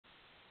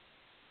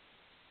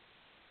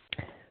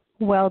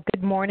Well,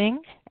 good morning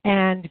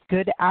and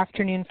good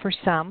afternoon for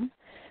some.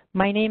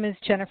 My name is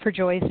Jennifer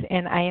Joyce,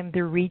 and I am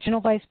the Regional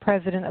Vice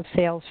President of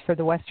Sales for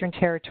the Western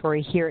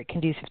Territory here at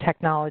Conducive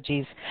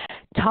Technologies,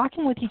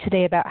 talking with you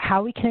today about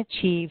how we can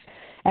achieve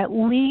at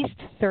least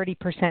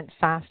 30%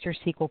 faster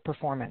SQL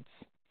performance.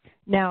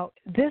 Now,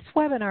 this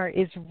webinar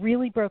is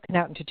really broken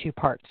out into two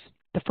parts.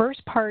 The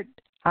first part,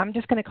 I'm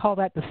just going to call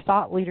that the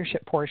thought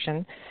leadership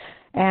portion,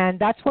 and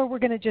that's where we're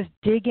going to just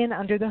dig in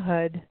under the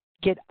hood,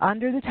 get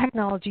under the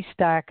technology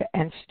stack,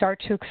 and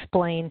start to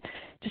explain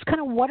just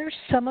kind of what are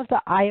some of the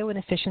I/O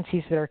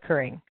inefficiencies that are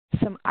occurring,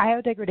 some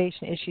I/O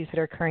degradation issues that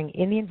are occurring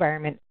in the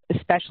environment,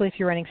 especially if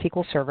you're running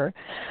SQL Server,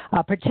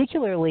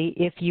 particularly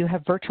if you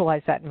have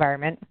virtualized that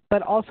environment,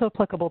 but also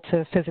applicable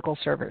to physical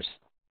servers.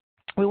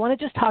 We want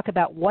to just talk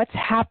about what's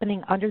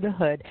happening under the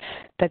hood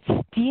that's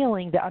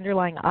stealing the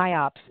underlying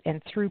IOPS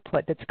and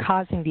throughput that's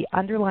causing the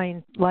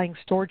underlying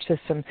storage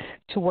system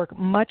to work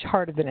much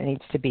harder than it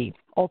needs to be,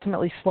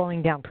 ultimately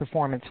slowing down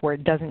performance where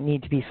it doesn't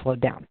need to be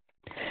slowed down.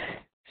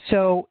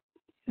 So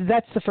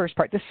that's the first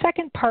part. The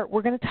second part,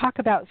 we're going to talk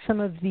about some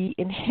of the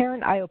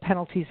inherent I/O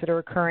penalties that are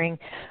occurring.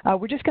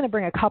 We're just going to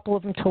bring a couple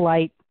of them to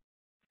light.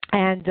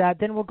 And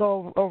then we'll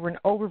go over an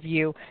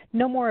overview,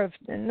 no more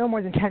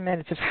than 10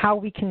 minutes, of how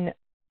we can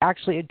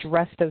actually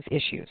address those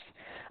issues.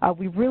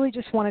 We really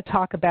just want to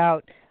talk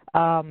about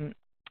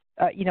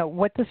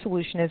what the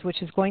solution is,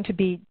 which is going to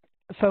be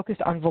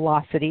focused on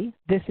velocity.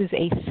 This is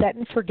a set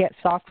and forget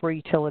software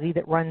utility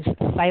that runs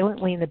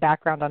silently in the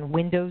background on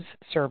Windows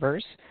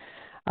servers.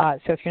 So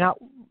if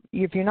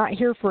you're not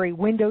here for a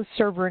Windows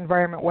Server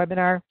environment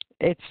webinar,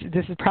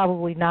 this is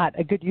probably not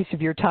a good use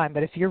of your time.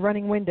 But if you're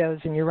running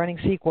Windows and you're running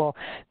SQL,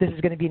 this is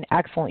going to be an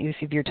excellent use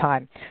of your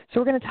time. So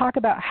we're going to talk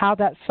about how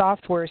that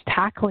software is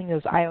tackling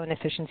those I/O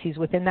inefficiencies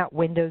within that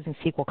Windows and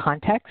SQL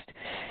context,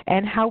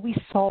 and how we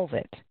solve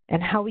it,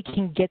 and how we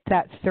can get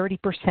that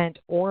 30%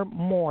 or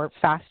more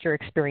faster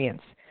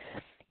experience.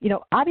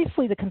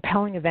 Obviously the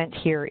compelling event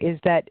here is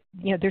that,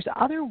 there's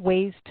other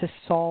ways to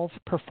solve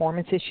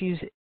performance issues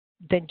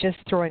than just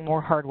throwing more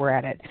hardware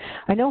at it.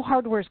 I know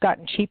hardware's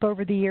gotten cheap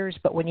over the years,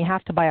 but when you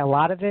have to buy a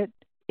lot of it,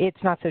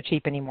 it's not so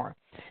cheap anymore.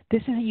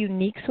 This is a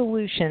unique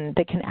solution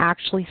that can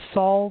actually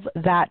solve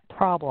that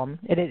problem,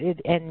 and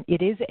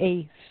it is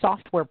a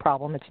software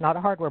problem, it's not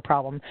a hardware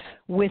problem,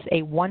 with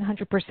a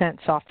 100%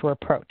 software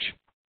approach.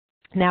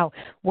 Now,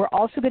 we're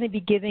also going to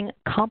be giving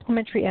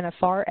complimentary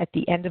NFR at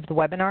the end of the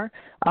webinar.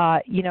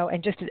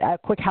 And just a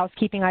quick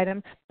housekeeping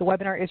item, the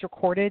webinar is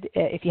recorded.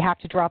 If you have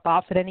to drop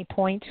off at any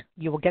point,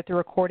 you will get the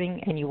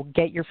recording and you will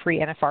get your free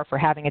NFR for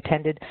having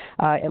attended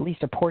at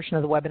least a portion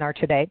of the webinar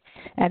today.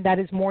 And that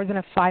is more than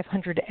a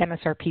 500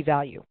 MSRP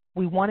value.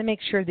 We want to make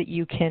sure that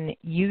you can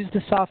use the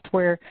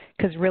software,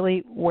 because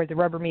really where the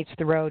rubber meets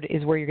the road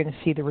is where you're going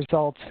to see the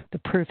results. The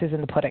proof is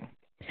in the pudding.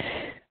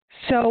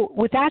 So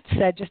with that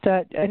said, just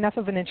enough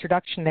of an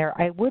introduction there,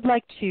 I would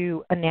like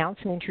to announce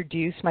and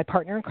introduce my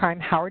partner in crime,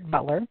 Howard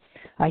Butler.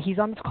 He's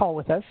on this call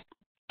with us.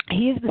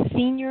 He is the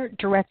Senior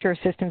Director of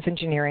Systems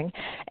Engineering.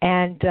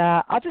 And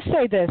I'll just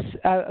say this,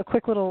 a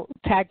quick little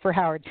tag for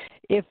Howard.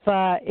 If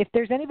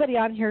there's anybody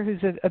on here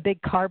who's a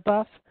big car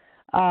buff,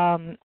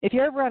 if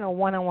you're ever on a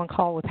one-on-one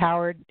call with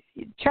Howard,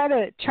 try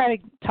to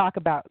talk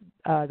about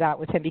that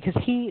with him, because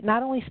he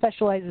not only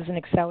specializes in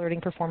accelerating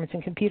performance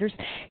in computers,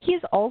 he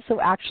is also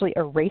actually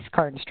a race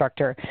car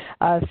instructor.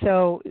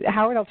 So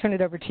Howard, I'll turn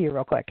it over to you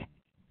real quick.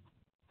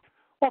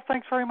 Well,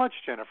 thanks very much,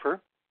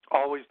 Jennifer.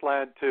 Always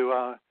glad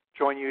to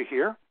join you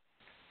here.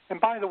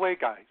 And by the way,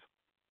 guys,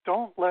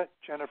 don't let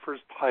Jennifer's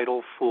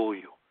title fool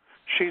you.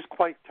 She's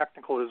quite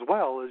technical as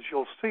well, as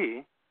you'll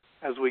see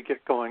as we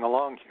get going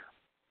along here.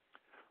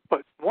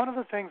 But one of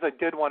the things I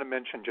did want to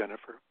mention,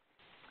 Jennifer,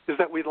 is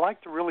that we'd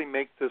like to really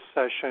make this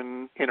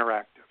session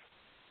interactive.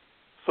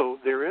 So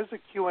there is a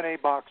Q&A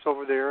box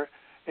over there,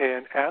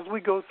 and as we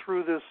go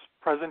through this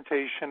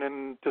presentation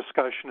and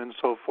discussion and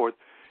so forth,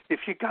 if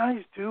you guys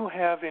do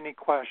have any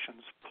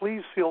questions,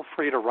 please feel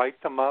free to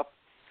write them up,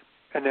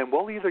 and then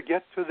we'll either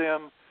get to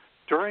them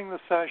during the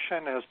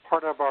session as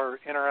part of our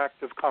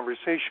interactive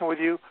conversation with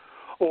you,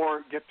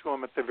 or get to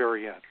them at the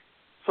very end.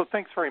 So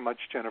thanks very much,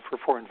 Jennifer,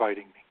 for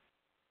inviting me.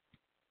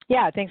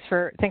 Yeah, thanks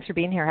for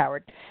being here,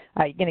 Howard.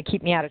 You're going to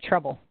keep me out of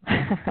trouble.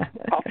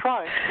 I'll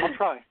try.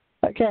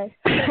 Okay.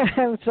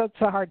 So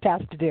it's a hard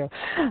task to do.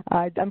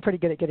 I'm pretty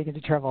good at getting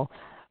into trouble.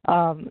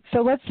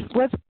 So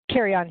let's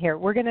carry on here.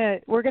 We're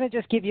gonna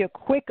just give you a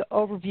quick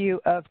overview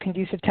of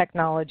Conducive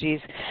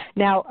Technologies.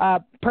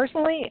 Now,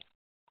 personally,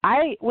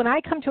 when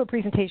I come to a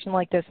presentation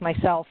like this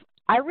myself,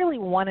 I really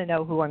want to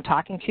know who I'm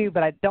talking to,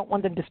 but I don't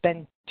want them to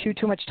spend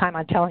too much time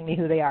on telling me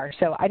who they are.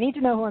 So I need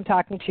to know who I'm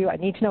talking to. I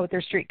need to know what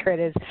their street cred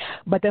is,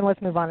 but then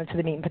let's move on into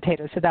the meat and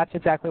potatoes. So that's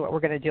exactly what we're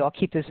going to do. I'll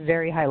keep this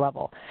very high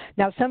level.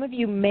 Now, some of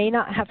you may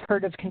not have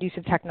heard of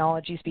Conducive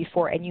Technologies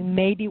before, and you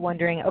may be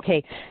wondering,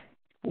 okay,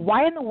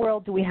 why in the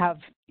world do we have,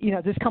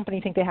 this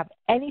company think they have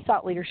any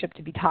thought leadership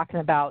to be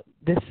talking about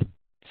this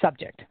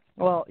subject?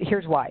 Well,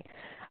 here's why.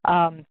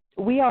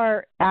 We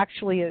are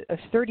actually a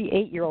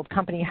 38-year-old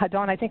company.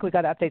 Dawn, I think we've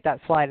got to update that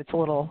slide. It's a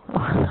little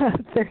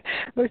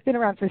It's been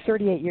around for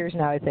 38 years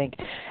now, I think.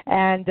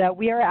 And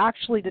we are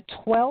actually the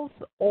 12th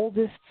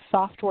oldest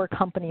software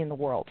company in the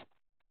world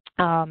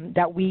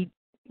that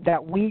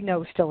we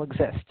know still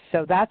exists.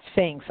 So that's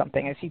saying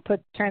something. If you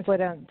translate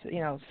on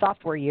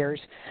software years,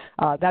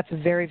 that's a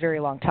very, very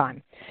long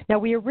time. Now,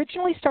 we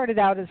originally started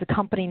out as a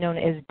company known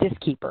as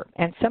Diskkeeper,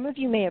 and some of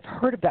you may have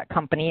heard of that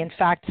company. In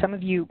fact, some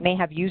of you may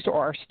have used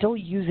or are still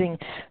using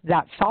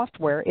that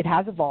software. It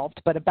has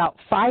evolved, but about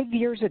 5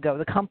 years ago,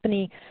 the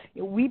company,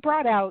 we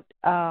brought out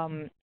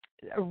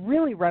a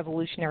really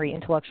revolutionary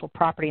intellectual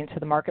property into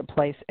the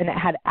marketplace, and it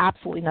had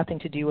absolutely nothing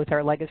to do with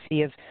our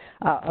legacy of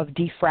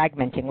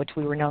defragmenting, which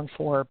we were known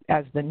for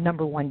as the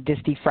 #1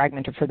 disk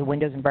defragmenter for the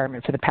Windows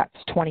environment for the past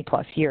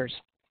 20-plus years.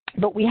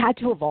 But we had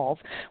to evolve.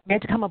 We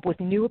had to come up with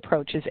new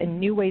approaches and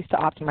new ways to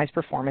optimize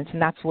performance,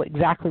 and that's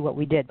exactly what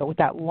we did, but with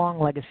that long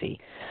legacy.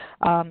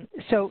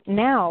 So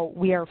now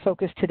we are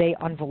focused today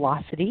on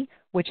velocity,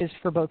 which is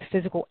for both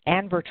physical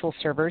and virtual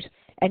servers.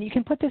 And you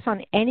can put this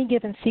on any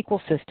given SQL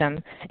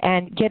system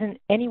and get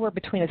anywhere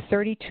between a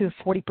 30 to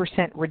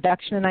 40%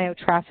 reduction in I/O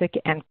traffic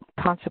and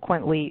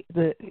consequently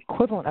the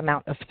equivalent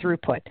amount of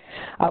throughput.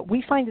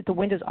 We find that the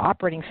Windows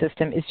operating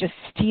system is just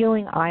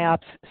stealing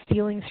IOPS,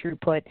 stealing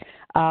throughput,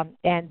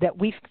 and that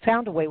we've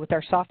found a way with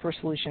our software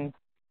solution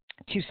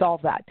to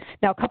solve that.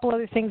 Now, a couple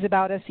other things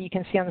about us that you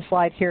can see on the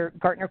slide here.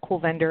 Gartner Cool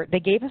Vendor. They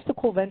gave us the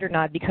Cool Vendor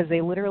nod because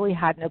they literally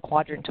had no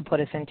quadrant to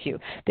put us into.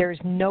 There is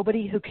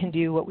nobody who can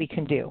do what we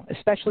can do,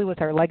 especially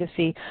with our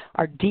legacy,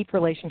 our deep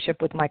relationship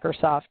with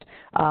Microsoft.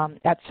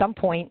 At some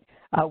point,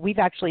 we've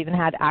actually even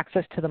had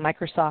access to the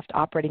Microsoft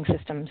operating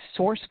system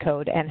source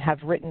code and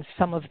have written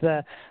some of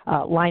the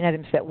line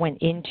items that went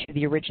into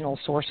the original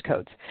source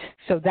codes.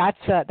 So that's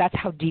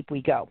how deep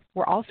we go.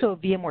 We're also a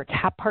VMware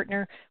TAP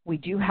partner. We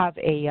do have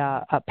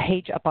a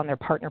page up on their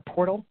partner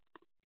portal.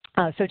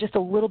 So just a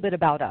little bit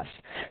about us.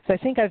 So I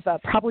think I've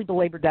probably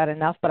belabored that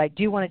enough, but I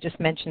do want to just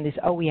mention these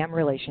OEM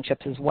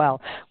relationships as well.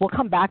 We'll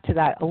come back to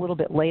that a little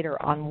bit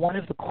later on one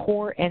of the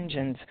core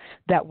engines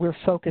that we're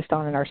focused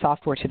on in our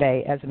software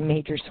today as a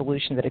major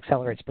solution that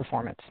accelerates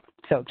performance.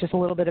 So just a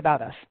little bit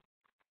about us.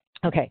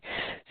 Okay,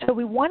 so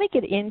we want to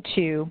get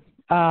into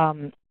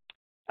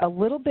a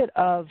little bit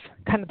of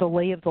kind of the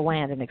lay of the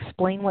land and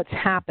explain what's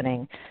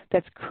happening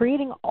that's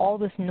creating all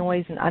this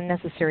noise and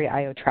unnecessary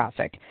I/O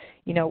traffic.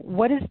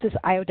 What is this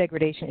I/O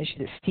degradation issue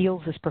that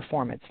steals this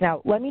performance?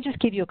 Now, let me just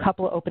give you a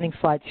couple of opening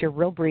slides here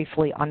real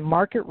briefly on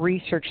market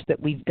research that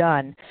we've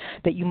done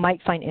that you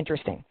might find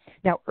interesting.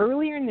 Now,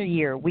 earlier in the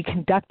year, we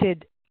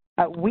conducted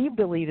we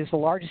believe is the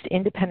largest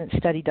independent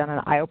study done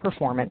on I/O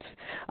performance.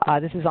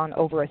 This is on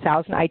over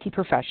 1,000 IT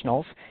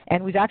professionals,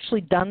 and we've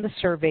actually done the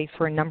survey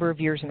for a number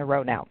of years in a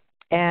row now.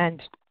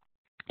 And,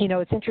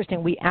 it's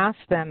interesting. We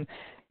asked them,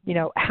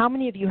 how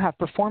many of you have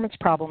performance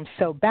problems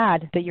so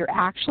bad that you're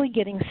actually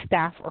getting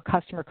staff or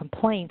customer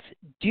complaints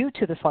due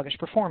to the sluggish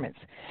performance?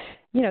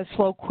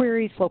 Slow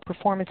queries, slow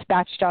performance,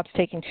 batch jobs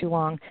taking too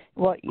long.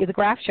 Well, the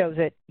graph shows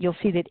it. You'll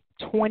see that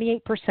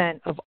 28%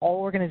 of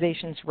all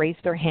organizations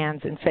raised their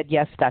hands and said,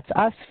 yes, that's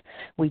us.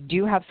 We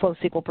do have slow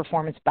SQL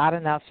performance bad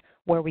enough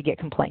where we get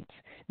complaints.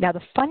 Now,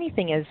 the funny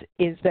thing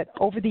is that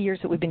over the years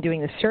that we've been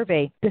doing this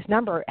survey, this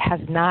number has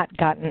not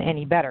gotten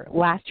any better.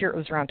 Last year, it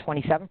was around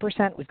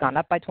 27%. We've gone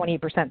up by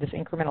 28%, this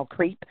incremental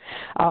creep.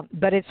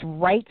 But it's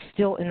right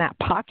still in that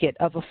pocket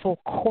of a full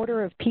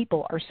quarter of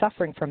people are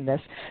suffering from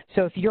this.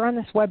 So if you're on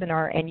this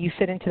webinar and you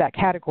fit into that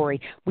category,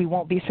 we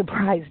won't be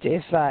surprised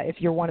if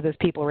you're one of those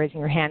people raising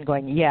your hand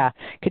going, yeah,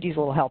 could use a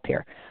little help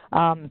here.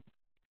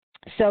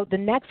 So the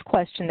next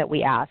question that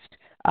we asked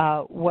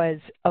was,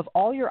 of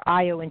all your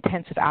I/O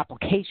intensive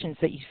applications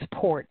that you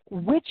support,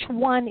 which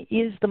one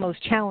is the most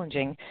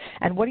challenging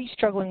and what are you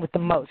struggling with the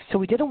most? So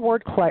we did a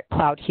word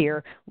cloud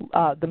here.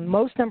 The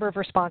most number of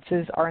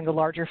responses are in the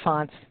larger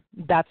fonts.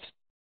 That's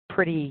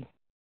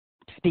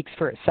speaks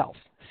for itself.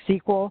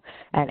 SQL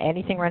and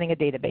anything running a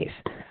database.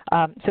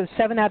 So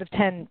 7 out of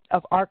 10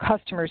 of our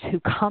customers who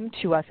come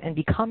to us and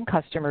become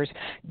customers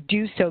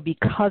do so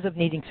because of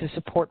needing to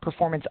support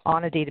performance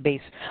on a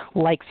database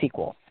like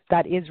SQL.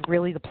 That is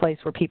really the place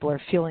where people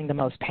are feeling the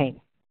most pain.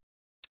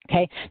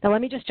 Okay, now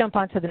let me just jump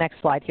on to the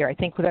next slide here. I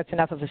think that's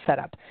enough of a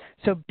setup.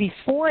 So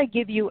before I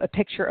give you a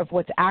picture of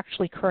what's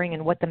actually occurring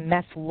and what the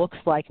mess looks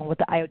like and what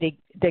the I/O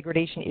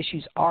degradation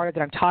issues are that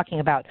I'm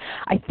talking about,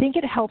 I think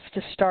it helps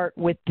to start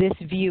with this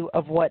view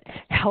of what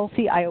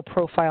healthy I/O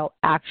profile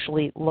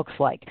actually looks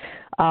like.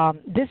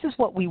 This is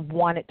what we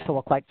want it to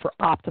look like for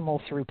optimal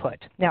throughput.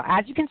 Now,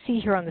 as you can see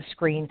here on the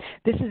screen,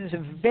 this is a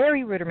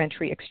very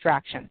rudimentary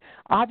extraction,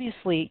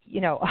 obviously,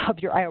 of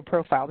your I/O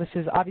profile. This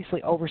is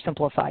obviously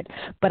oversimplified,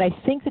 but I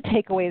think the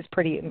takeaway is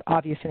pretty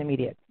obvious and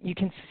immediate. You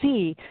can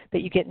see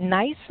that you get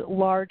nice,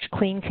 large,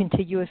 clean,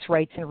 contiguous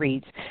writes and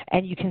reads,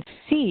 and you can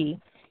see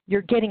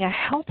you're getting a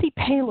healthy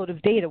payload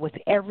of data with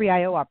every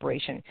I/O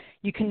operation.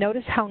 You can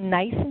notice how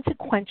nice and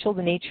sequential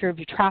the nature of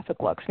your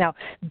traffic looks. Now,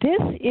 this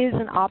is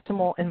an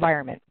optimal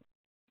environment.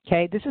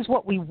 Okay, this is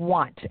what we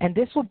want, and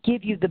this will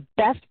give you the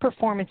best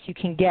performance you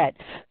can get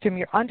from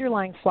your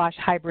underlying flash,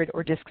 hybrid,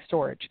 or disk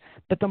storage.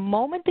 But the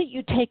moment that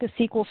you take a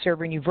SQL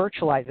server and you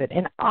virtualize it,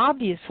 and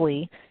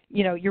obviously,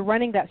 you're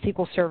running that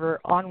SQL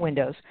server on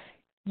Windows,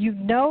 you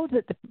know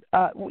that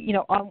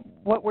on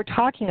what we're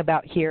talking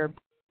about here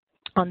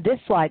on this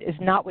slide is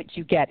not what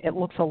you get. It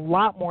looks a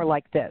lot more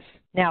like this.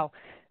 Now,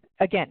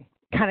 again,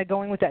 kind of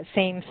going with that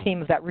same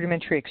theme of that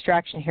rudimentary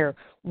extraction here,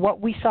 what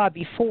we saw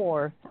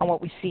before and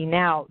what we see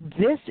now,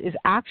 this is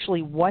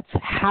actually what's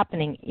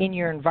happening in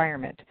your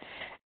environment.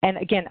 And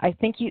again, I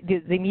think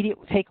the immediate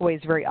takeaway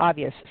is very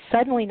obvious.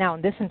 Suddenly now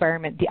in this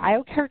environment, the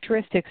I/O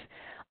characteristics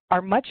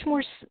are much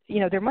more,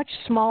 they're much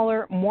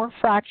smaller, more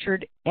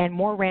fractured, and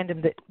more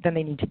random than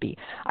they need to be.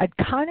 I'd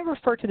kind of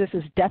refer to this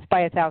as death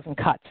by 1,000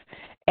 cuts.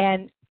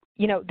 And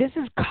this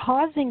is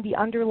causing the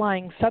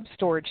underlying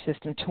sub-storage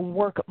system to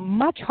work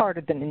much harder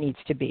than it needs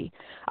to be.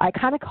 I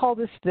kind of call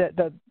this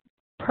the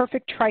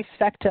perfect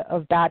trifecta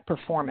of bad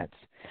performance.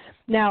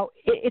 Now,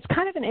 it's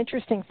kind of an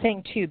interesting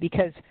thing, too,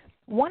 because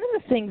one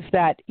of the things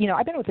that,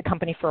 I've been with the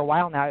company for a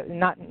while now,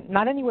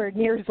 not anywhere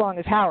near as long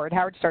as Howard.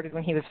 Howard started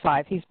when he was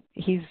 5.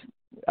 He's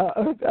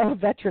a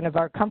veteran of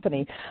our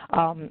company,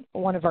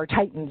 one of our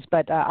titans,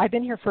 but I've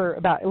been here for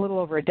about a little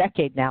over a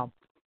decade now.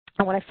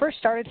 And when I first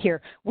started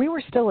here, we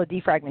were still a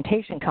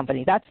defragmentation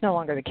company. That's no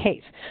longer the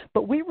case.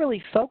 But we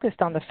really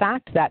focused on the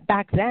fact that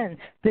back then,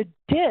 the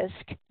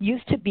disk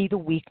used to be the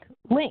weak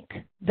link.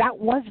 That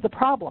was the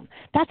problem.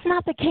 That's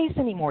not the case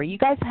anymore. You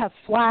guys have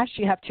flash,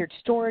 you have tiered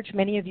storage.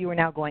 Many of you are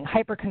now going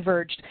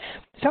hyper-converged.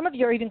 Some of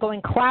you are even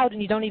going cloud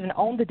and you don't even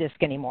own the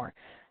disk anymore.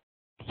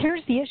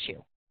 Here's the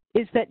issue,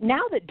 is that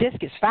now that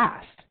disk is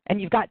fast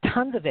and you've got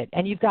tons of it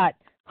and you've got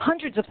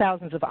hundreds of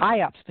thousands of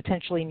IOPS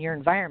potentially in your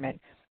environment,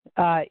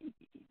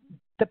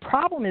 the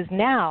problem is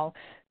now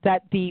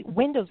that the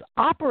Windows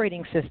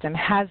operating system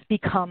has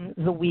become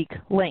the weak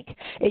link.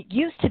 It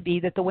used to be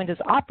that the Windows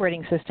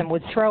operating system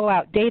would throw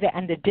out data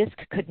and the disk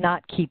could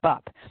not keep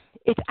up.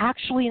 It's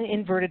actually an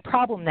inverted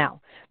problem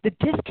now. The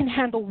disk can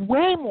handle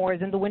way more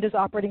than the Windows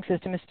operating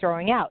system is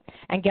throwing out.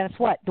 And guess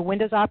what? The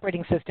Windows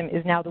operating system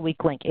is now the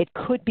weak link. It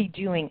could be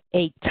doing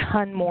a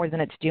ton more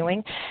than it's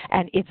doing,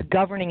 and it's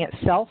governing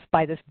itself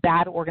by this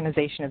bad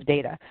organization of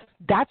data.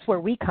 That's where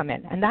we come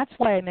in, and that's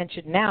why I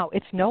mentioned now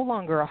it's no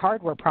longer a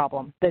hardware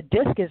problem. The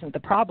disk isn't the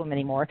problem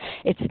anymore.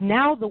 It's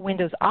now the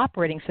Windows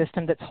operating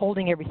system that's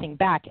holding everything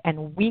back,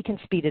 and we can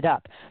speed it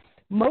up.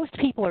 Most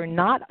people are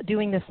not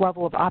doing this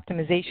level of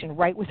optimization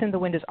right within the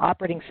Windows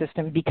operating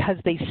system because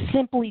they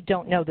simply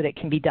don't know that it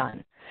can be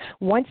done.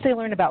 Once they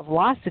learn about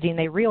velocity and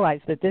they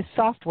realize that this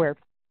software,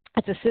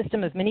 it's a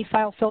system of mini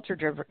file filter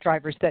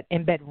drivers that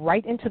embed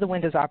right into the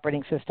Windows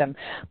operating system,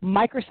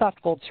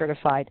 Microsoft Gold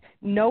certified,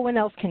 no one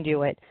else can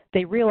do it.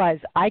 They realize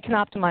I can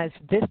optimize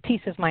this piece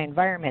of my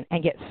environment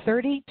and get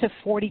 30 to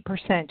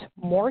 40%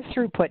 more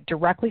throughput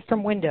directly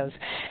from Windows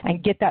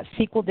and get that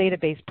SQL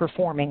database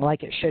performing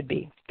like it should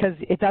be. Because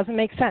it doesn't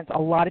make sense.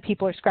 A lot of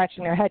people are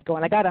scratching their head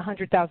going, I got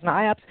 100,000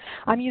 IOPS,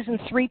 I'm using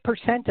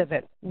 3% of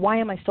it. Why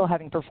am I still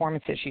having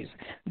performance issues?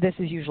 This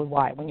is usually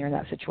why when you're in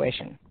that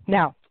situation.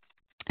 Now,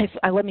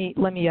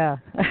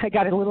 I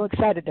got a little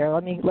excited there.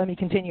 Let me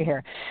continue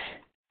here.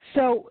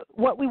 So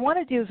what we want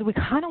to do is we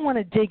kind of want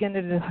to dig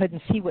under the hood and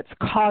see what's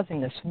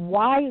causing this.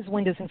 Why is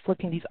Windows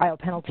inflicting these I/O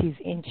penalties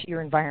into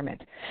your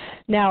environment?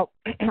 Now,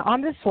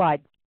 on this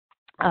slide,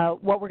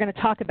 what we're going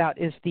to talk about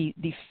is the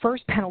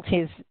first penalty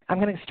is, I'm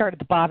going to start at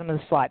the bottom of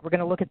the slide. We're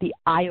going to look at the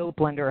I/O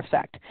blender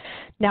effect.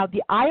 Now,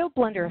 the I/O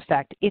blender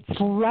effect, it's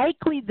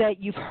likely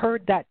that you've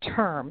heard that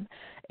term.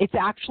 It's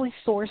actually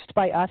sourced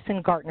by us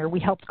in Gartner. We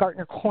helped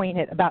Gartner coin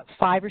it about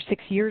 5 or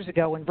 6 years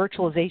ago when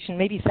virtualization,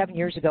 maybe 7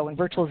 years ago when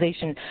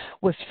virtualization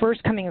was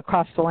first coming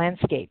across the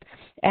landscape.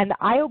 And the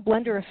I/O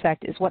blender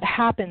effect is what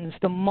happens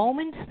the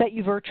moment that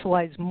you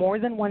virtualize more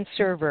than one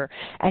server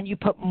and you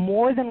put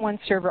more than one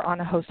server on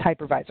a host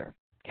hypervisor.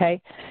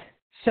 Okay?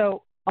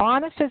 So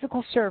on a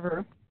physical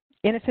server,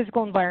 in a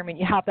physical environment,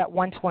 you have that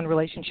one-to-one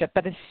relationship.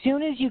 But as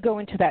soon as you go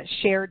into that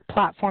shared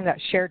platform,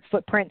 that shared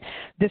footprint,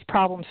 this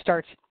problem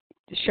starts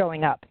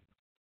showing up.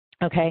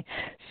 Okay,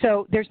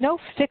 so there's no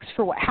fix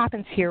for what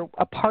happens here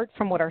apart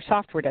from what our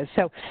software does.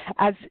 So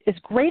as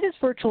great as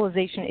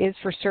virtualization is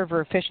for server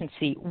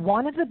efficiency,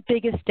 one of the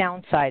biggest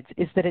downsides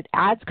is that it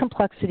adds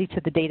complexity to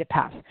the data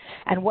path.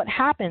 And what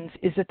happens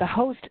is that the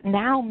host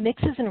now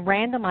mixes and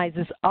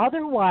randomizes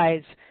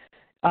otherwise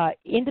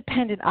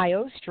independent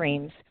I/O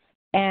streams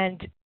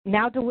and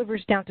now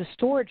delivers down to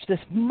storage this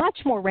much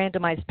more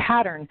randomized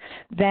pattern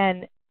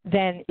than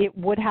it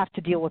would have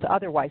to deal with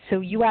otherwise.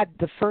 So you add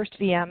the first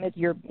VM,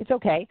 it's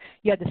okay.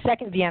 You add the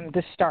second VM,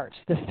 this starts.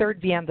 The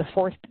third VM, the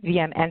fourth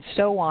VM, and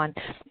so on.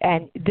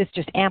 And this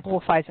just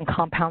amplifies and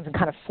compounds and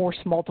kind of force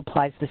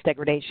multiplies this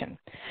degradation.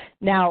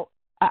 Now,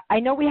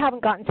 I know we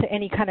haven't gotten to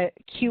any kind of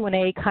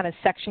Q&A kind of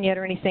section yet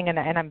or anything, and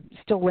I'm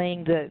still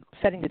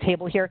setting the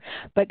table here.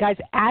 But guys,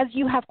 as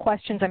you have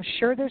questions, I'm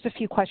sure there's a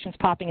few questions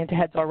popping into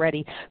heads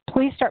already.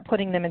 Please start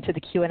putting them into the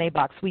Q&A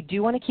box. We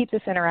do want to keep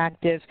this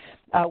interactive.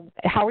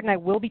 Howard and I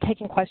will be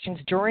taking questions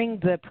during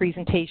the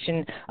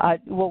presentation.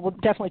 We'll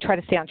definitely try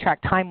to stay on track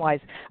time-wise,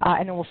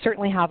 and then we'll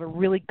certainly have a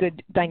really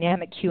good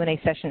dynamic Q&A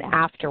session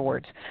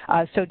afterwards.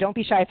 So don't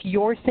be shy. If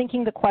you're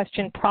thinking the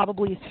question,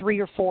 probably 3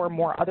 or 4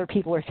 more other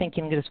people are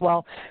thinking it as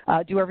well.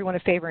 Do everyone a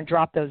favor and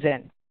drop those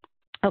in.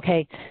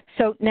 Okay,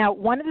 so now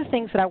one of the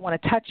things that I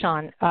want to touch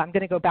on, I'm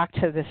going to go back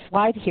to this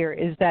slide here,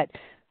 is that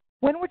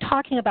when we're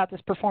talking about this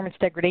performance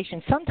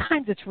degradation,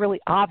 sometimes it's really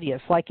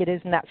obvious, like it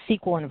is in that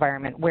SQL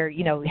environment where,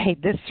 you know, hey,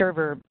 this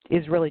server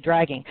is really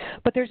dragging.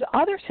 But there's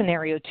other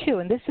scenario too,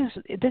 and this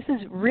is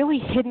really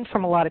hidden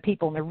from a lot of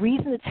people. And the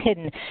reason it's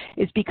hidden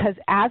is because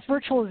as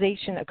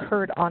virtualization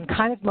occurred on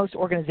kind of most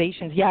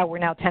organizations, yeah, we're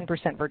now 10%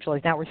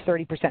 virtualized, now we're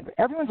 30%.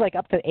 Everyone's like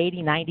up to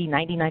 80, 90,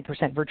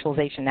 99%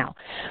 virtualization now.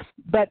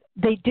 But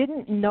they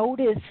didn't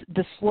notice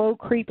the slow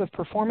creep of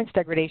performance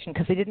degradation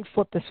because they didn't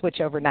flip the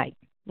switch overnight.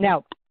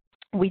 Now,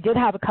 we did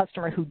have a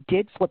customer who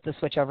did flip the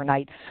switch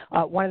overnight.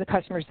 One of the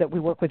customers that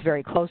we work with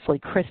very closely,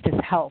 Christus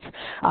Health,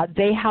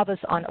 they have us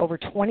on over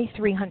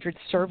 2,300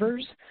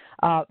 servers,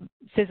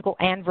 physical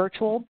and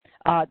virtual.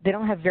 They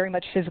don't have very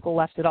much physical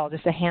left at all,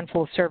 just a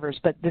handful of servers,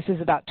 but this is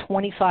about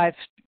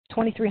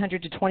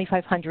 2,300 to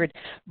 2,500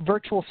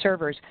 virtual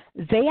servers.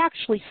 They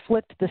actually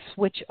flipped the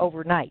switch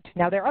overnight.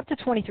 Now, they're up to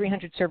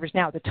 2,300 servers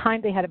now. At the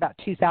time, they had about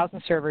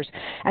 2,000 servers.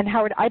 And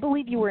Howard, I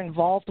believe you were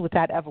involved with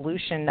that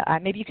evolution.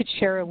 Maybe you could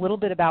share a little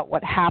bit about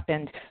what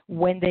happened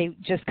when they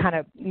just kind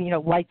of, you know,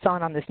 lights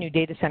on this new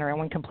data center and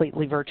went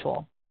completely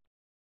virtual.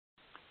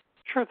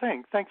 Sure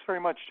thing. Thanks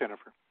very much,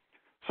 Jennifer.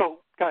 So,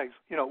 guys,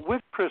 you know,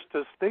 with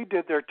Christus, they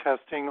did their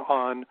testing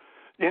on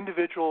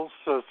individual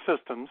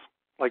systems,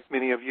 like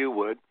many of you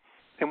would.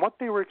 And what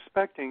they were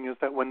expecting is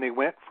that when they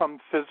went from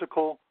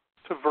physical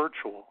to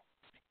virtual,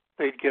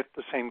 they'd get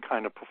the same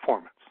kind of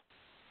performance.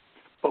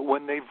 But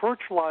when they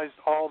virtualized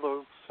all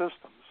those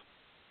systems,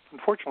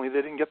 unfortunately,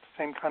 they didn't get the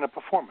same kind of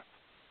performance.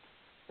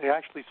 They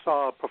actually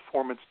saw a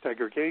performance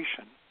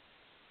degradation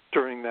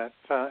during that,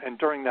 and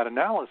during that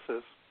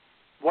analysis,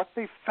 what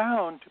they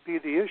found to be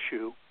the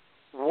issue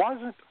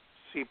wasn't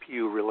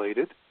CPU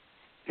related.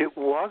 It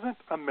wasn't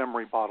a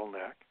memory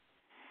bottleneck.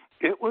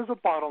 It was a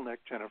bottleneck,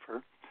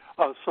 Jennifer,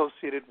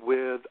 associated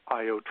with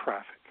I/O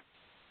traffic.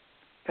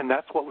 And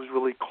that's what was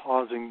really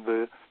causing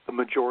the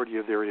majority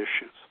of their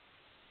issues.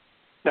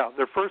 Now,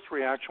 their first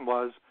reaction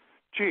was,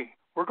 gee,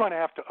 we're going to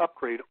have to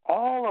upgrade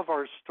all of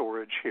our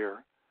storage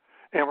here,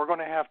 and we're going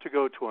to have to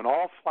go to an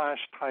all-flash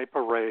type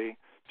array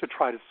to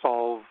try to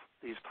solve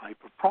these type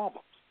of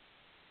problems.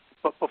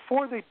 But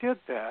before they did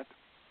that,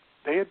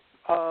 they had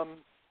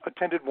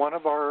attended one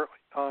of our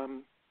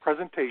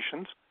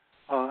presentations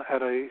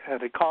at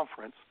a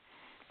conference.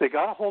 They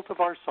got a hold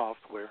of our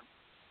software,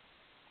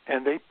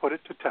 and they put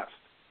it to test.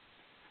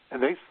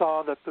 And they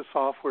saw that the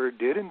software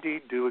did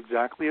indeed do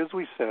exactly as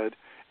we said,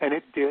 and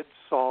it did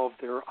solve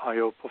their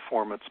I/O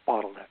performance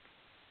bottleneck.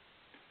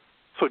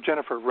 So,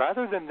 Jennifer,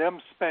 rather than them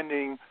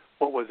spending,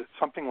 what was it,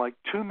 something like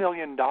 $2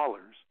 million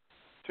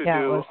to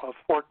do a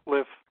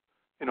forklift,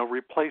 you know,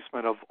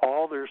 replacement of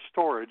all their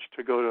storage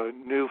to go to a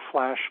new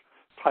flash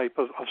type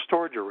of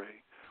storage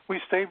array, we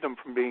saved them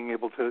from being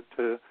able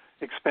to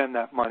expend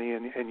that money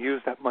and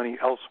use that money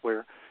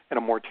elsewhere in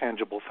a more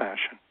tangible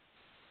fashion.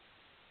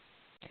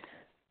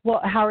 Well,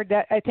 Howard,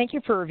 I thank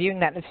you for reviewing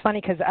that. And it's funny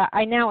because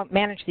I now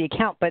manage the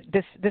account, but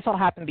this all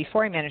happened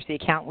before I managed the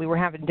account. We were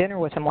having dinner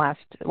with him last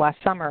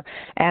summer,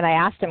 and I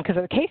asked him, because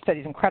the case study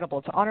is incredible.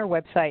 It's on our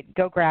website.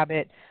 Go grab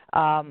it.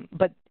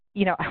 But,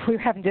 you know, we were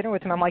having dinner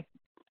with him. I'm like,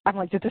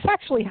 did this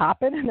actually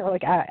happen? And they're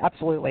like,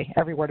 absolutely.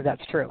 Every word of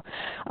that's true.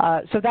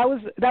 So that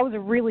was a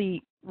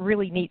really,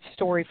 really neat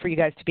story for you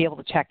guys to be able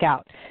to check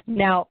out.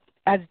 Now,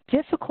 as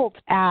difficult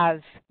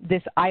as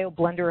this I/O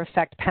blender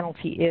effect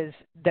penalty is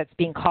that's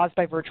being caused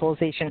by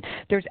virtualization,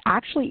 there's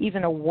actually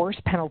even a worse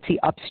penalty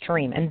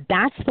upstream, and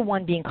that's the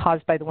one being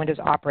caused by the Windows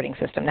operating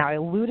system. Now, I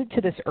alluded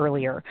to this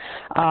earlier,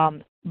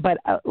 but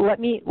let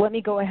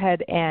me go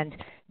ahead and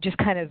just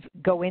kind of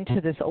go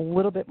into this a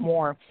little bit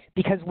more,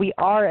 because we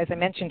are, as I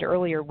mentioned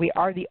earlier, we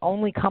are the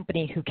only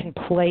company who can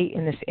play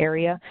in this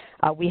area.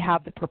 We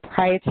have the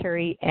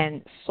proprietary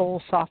and sole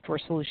software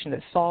solution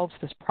that solves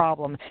this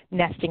problem,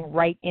 nesting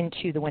right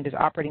into the Windows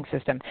operating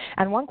system.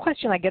 And one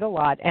question I get a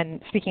lot,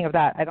 and speaking of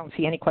that, I don't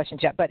see any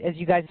questions yet, but as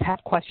you guys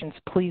have questions,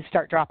 please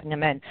start dropping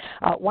them in.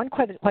 One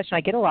question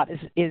I get a lot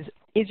is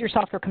your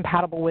software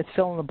compatible with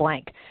fill in the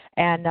blank?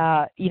 And,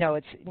 you know,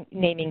 it's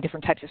naming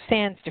different types of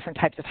SANs, different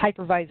types of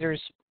hypervisors,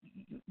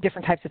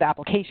 different types of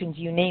applications,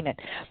 you name it.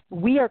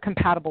 We are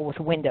compatible with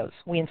Windows.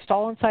 We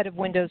install inside of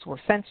Windows. We're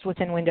fenced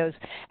within Windows.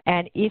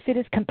 And if it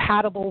is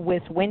compatible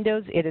with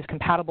Windows, it is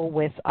compatible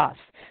with us.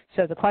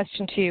 So the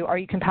question to you, are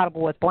you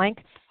compatible with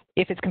blank?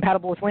 If it's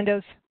compatible with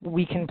Windows,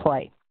 we can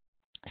play.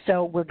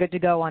 So we're good to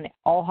go on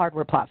all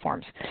hardware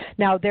platforms.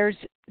 Now, there's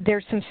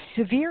some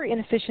severe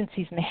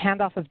inefficiencies in the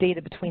handoff of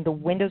data between the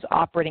Windows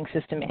operating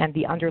system and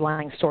the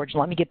underlying storage.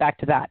 Let me get back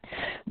to that.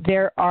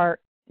 There are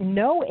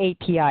no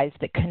APIs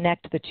that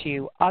connect the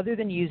two other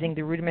than using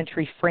the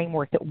rudimentary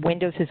framework that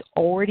Windows has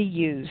already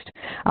used,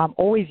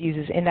 always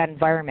uses in that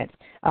environment.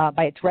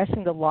 by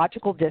addressing the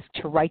logical disk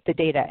to write the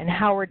data. And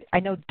Howard, I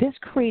know this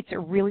creates a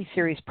really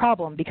serious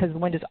problem because the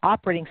Windows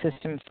operating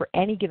system for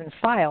any given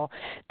file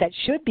that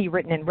should be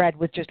written in red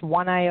with just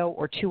one I/O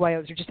or two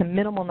I/Os or just a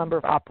minimal number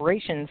of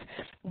operations,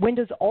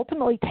 Windows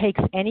ultimately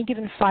takes any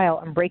given file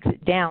and breaks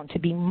it down to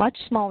be much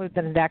smaller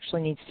than it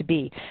actually needs to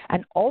be.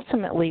 And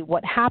ultimately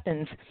what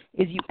happens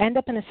is you end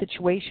up in a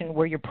situation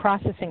where you're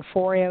processing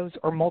 4 I/Os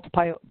or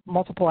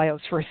multiple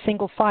I/Os for a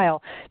single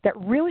file that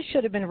really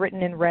should have been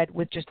written in red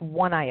with just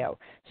one I/O.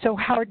 So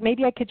Howard,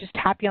 maybe I could just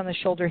tap you on the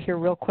shoulder here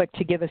real quick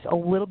to give us a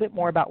little bit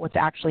more about what's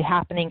actually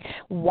happening.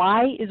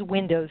 Why is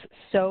Windows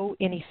so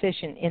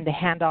inefficient in the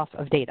handoff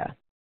of data?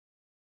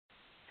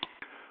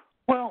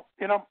 Well,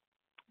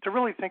 to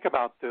really think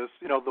about this,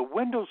 the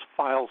Windows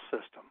file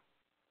system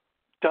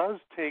does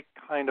take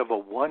kind of a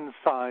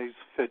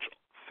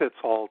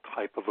one-size-fits-all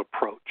type of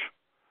approach.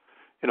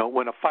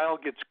 When a file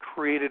gets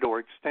created or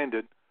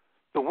extended,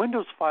 the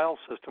Windows file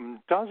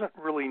system doesn't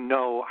really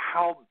know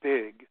how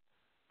big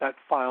that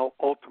file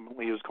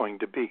ultimately is going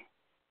to be.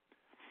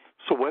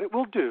 So what it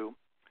will do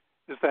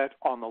is that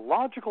on the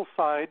logical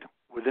side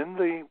within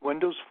the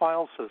Windows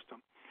file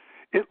system,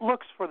 it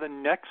looks for the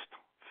next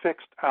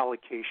fixed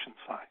allocation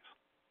size.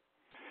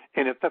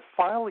 And if the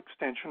file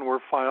extension or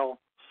file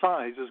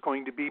size is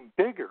going to be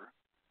bigger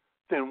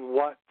than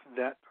what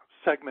that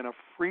segment of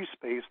free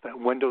space that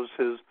Windows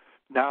is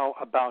now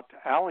about to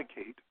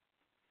allocate,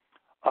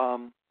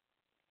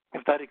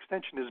 if that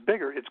extension is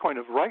bigger, it's going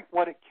to write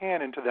what it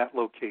can into that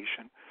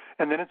location,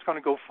 and then it's going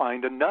to go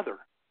find another,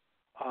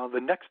 the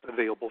next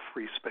available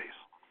free space.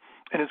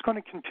 And it's going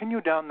to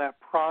continue down that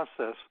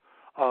process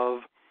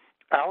of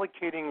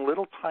allocating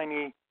little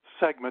tiny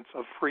segments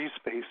of free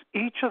space.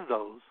 Each of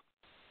those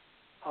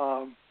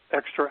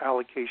extra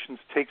allocations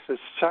takes a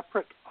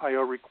separate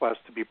I/O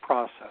request to be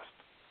processed.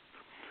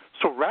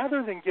 So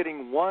rather than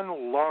getting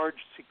one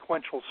large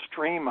sequential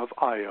stream of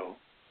I/O,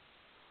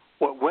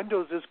 what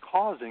Windows is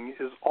causing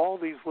is all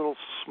these little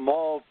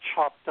small,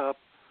 chopped up,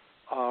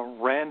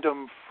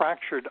 random,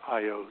 fractured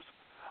I/Os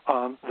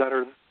that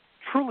are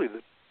truly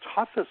the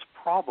toughest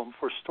problem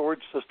for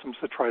storage systems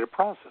to try to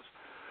process.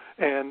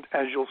 And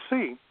as you'll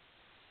see,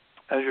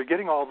 as you're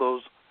getting all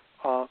those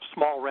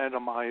small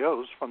random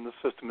I/Os from the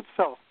system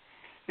itself,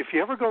 if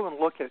you ever go and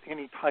look at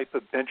any type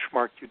of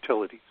benchmark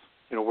utilities,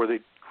 where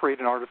they create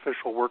an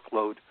artificial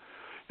workload,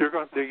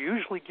 they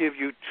usually give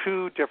you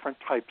two different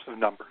types of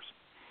numbers.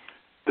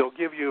 They'll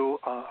give you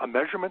a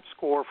measurement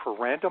score for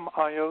random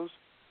I/Os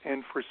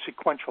and for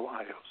sequential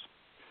I/Os.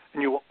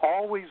 And you will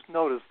always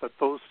notice that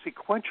those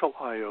sequential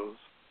I/Os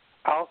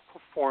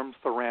outperforms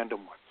the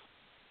random ones.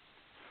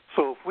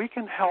 So if we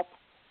can help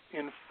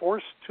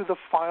enforce to the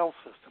file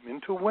system,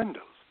 into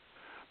Windows,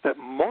 that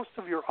most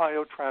of your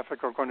I/O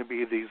traffic are going to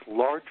be these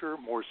larger,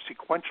 more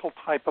sequential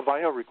type of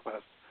I/O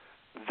requests,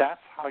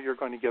 that's how you're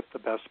going to get the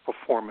best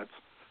performance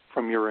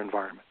from your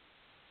environment.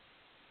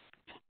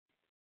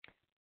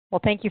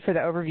 Well, thank you for the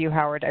overview,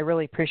 Howard. I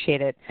really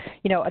appreciate it.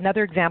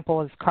 Another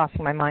example is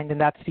crossing my mind, and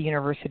that's the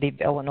University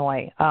of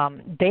Illinois.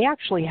 They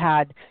actually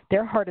had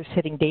their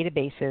hardest-hitting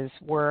databases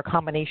were a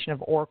combination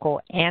of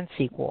Oracle and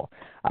SQL,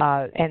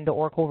 and the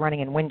Oracle running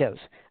in Windows.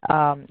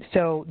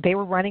 So they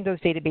were running those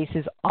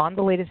databases on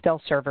the latest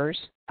Dell servers.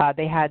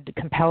 They had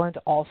compellent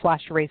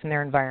all-flash arrays in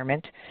their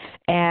environment.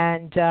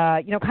 And,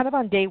 kind of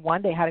on day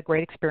one, they had a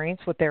great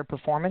experience with their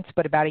performance,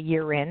 but about a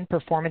year in,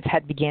 performance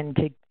had begun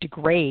to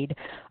degrade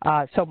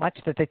so much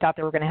that they thought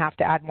they were going to have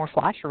to add more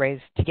flash arrays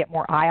to get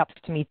more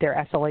IOPS to meet their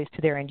SLAs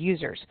to their end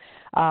users.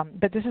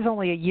 But this is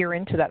only a year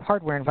into that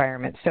hardware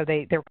environment, so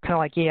they're kind of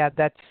like, yeah,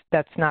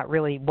 that's not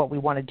really what we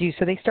want to do.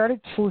 So they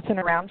started sleuthing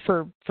around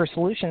for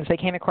solutions. They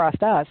came across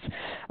us,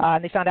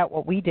 and they found out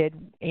what we did.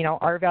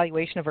 Our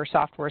evaluation of our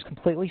software is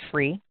completely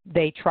free.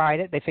 They tried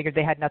it. They figured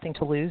they had nothing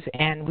to lose,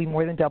 and we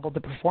more than doubled the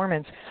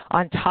performance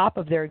on top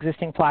of their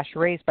existing flash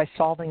arrays by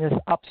solving this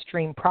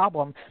upstream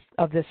problem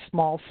of this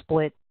small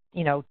split,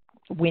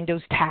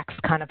 Windows tax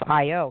kind of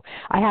I/O.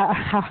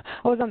 I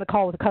was on the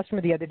call with a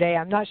customer the other day.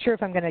 I'm not sure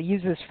if I'm going to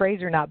use this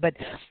phrase or not, but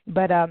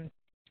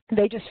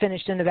they just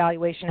finished an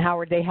evaluation,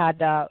 Howard. They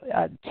had a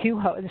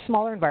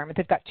smaller environment.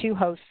 They've got 2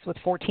 hosts with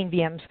 14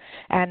 VMs,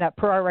 and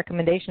per our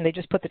recommendation, they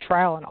just put the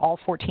trial on all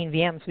 14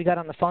 VMs. We got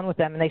on the phone with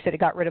them, and they said it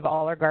got rid of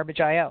all our garbage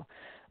I/O.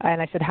 And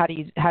I said, how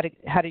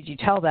did you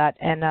tell that?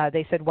 And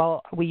they said,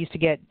 well, we used to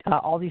get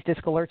all these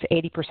disk alerts.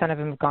 80% of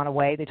them have gone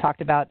away. They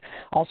talked about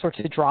all sorts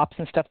of drops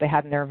and stuff they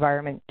had in their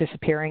environment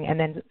disappearing. And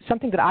then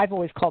something that I've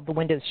always called the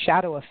Windows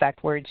shadow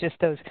effect, where it's just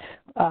those,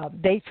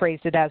 they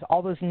phrased it as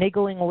all those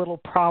niggling little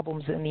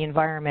problems in the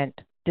environment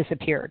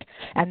disappeared.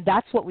 And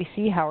that's what we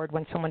see, Howard,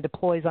 when someone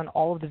deploys on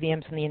all of the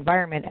VMs in the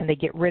environment and they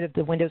get rid of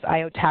the Windows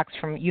I/O tax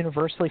from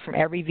universally from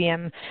every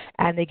VM,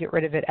 and they get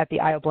rid of it at the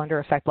I/O blender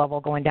effect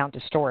level going down to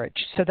storage.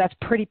 So that's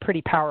pretty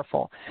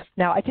powerful.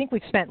 Now, I think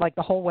we've spent like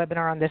the whole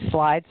webinar on this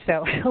slide,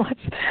 so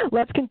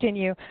let's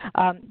continue.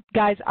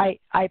 Guys, I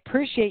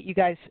appreciate you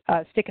guys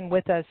sticking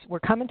with us. We're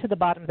coming to the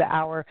bottom of the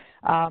hour.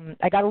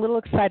 I got a little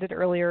excited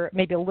earlier,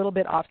 maybe a little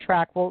bit off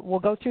track. We'll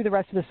go through the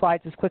rest of the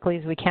slides as quickly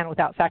as we can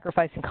without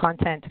sacrificing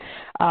content.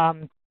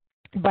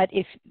 But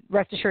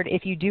rest assured,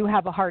 if you do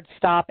have a hard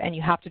stop and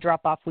you have to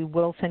drop off, we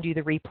will send you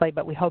the replay,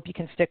 but we hope you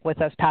can stick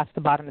with us past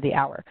the bottom of the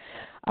hour.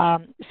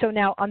 So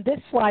now on this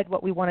slide,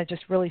 what we want to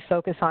just really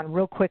focus on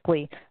real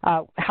quickly,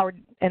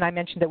 Howard and I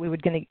mentioned that we're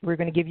going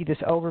to give you this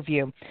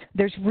overview.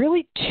 There's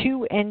really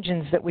two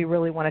engines that we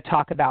really want to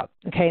talk about,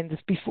 okay?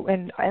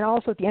 And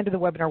also at the end of the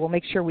webinar, we'll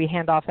make sure we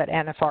hand off that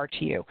NFR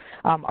to you.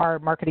 Our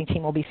marketing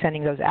team will be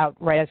sending those out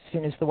right as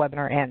soon as the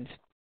webinar ends.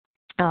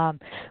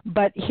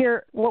 But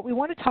here, what we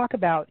want to talk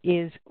about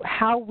is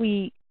how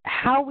we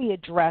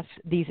address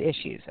these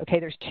issues. Okay,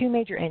 there's two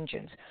major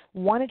engines.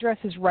 One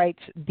addresses writes,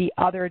 the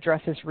other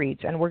addresses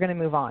reads, and we're going to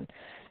move on.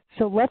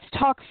 So let's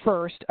talk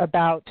first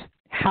about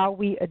how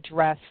we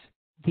address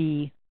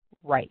the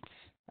writes.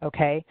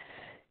 Okay,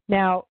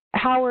 now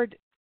Howard,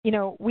 you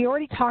know, we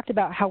already talked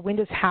about how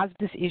Windows has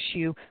this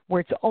issue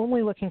where it's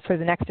only looking for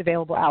the next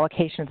available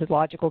allocation of the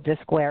logical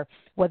disk layer,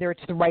 whether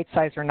it's the right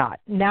size or not.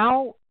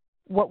 Now,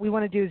 what we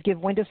want to do is give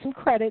Windows some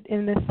credit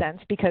in this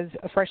sense, because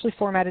a freshly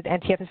formatted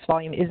NTFS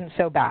volume isn't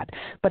so bad,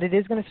 but it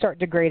is going to start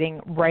degrading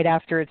right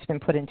after it's been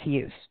put into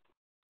use.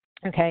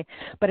 Okay,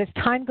 but as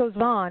time goes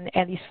on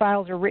and these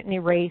files are written,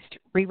 erased,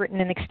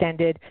 rewritten, and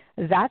extended,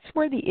 that's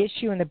where the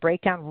issue and the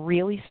breakdown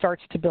really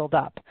starts to build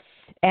up.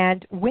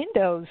 And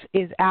Windows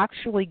is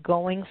actually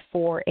going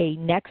for a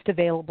next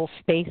available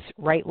space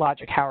write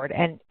logic, Howard,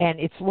 and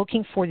it's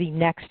looking for the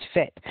next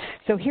fit.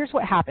 So here's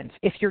what happens.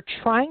 If you're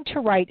trying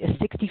to write a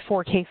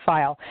 64K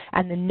file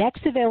and the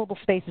next available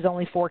space is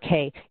only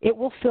 4K, it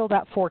will fill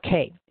that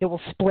 4K. It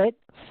will split,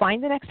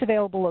 find the next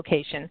available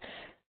location,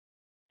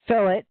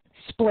 fill it,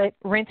 split,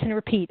 rinse, and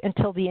repeat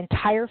until the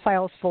entire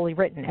file is fully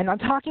written. And I'm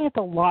talking at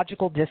the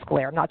logical disk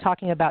layer. I'm not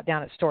talking about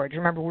down at storage.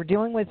 Remember, we're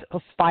dealing with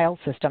a file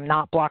system,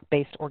 not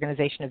block-based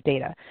organization of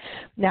data.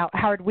 Now,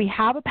 Howard, we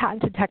have a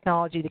patented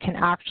technology that can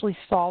actually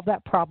solve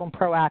that problem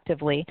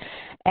proactively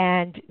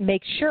and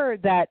make sure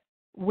that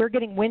we're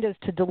getting Windows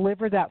to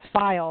deliver that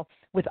file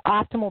with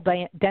optimal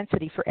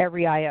density for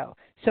every I/O.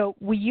 So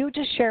will you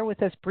just share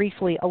with us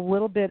briefly a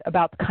little bit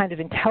about the kind of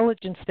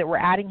intelligence that we're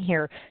adding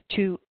here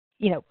to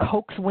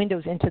coax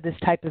Windows into this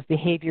type of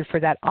behavior for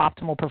that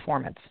optimal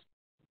performance?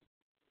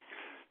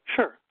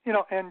 Sure.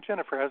 And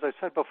Jennifer, as I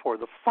said before,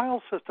 the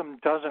file system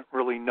doesn't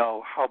really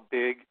know how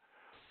big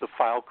the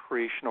file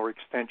creation or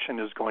extension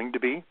is going to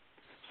be.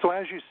 So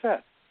as you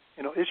said,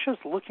 it's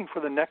just looking for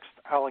the next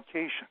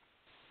allocation.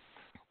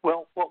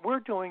 Well, what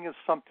we're doing is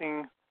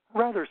something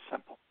rather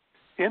simple.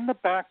 In the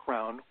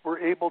background, we're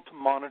able to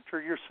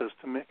monitor your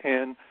system,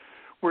 and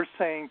we're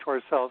saying to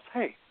ourselves,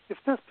 hey, if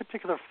this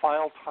particular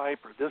file type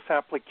or this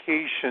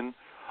application,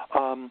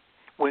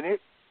 when it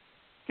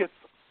gets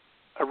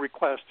a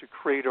request to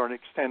create or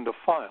extend a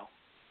file,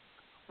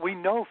 we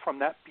know from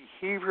that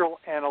behavioral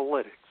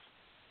analytics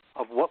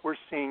of what we're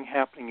seeing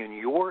happening in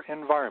your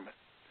environment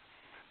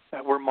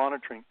that we're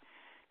monitoring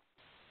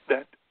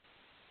that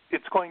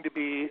it's going to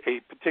be a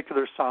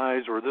particular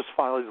size or this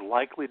file is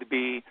likely to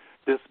be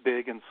this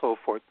big and so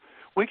forth.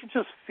 We can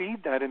just feed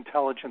that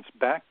intelligence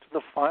back to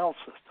the file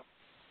system.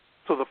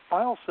 So the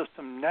file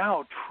system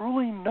now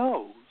truly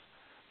knows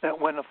that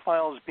when a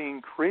file is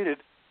being created,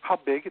 how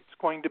big it's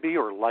going to be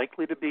or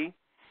likely to be,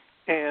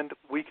 and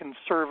we can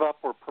serve up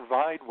or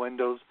provide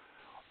Windows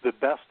the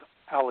best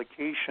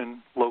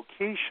allocation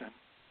location,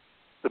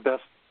 the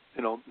best,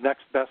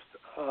 next best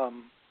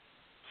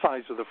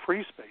size of the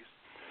free space.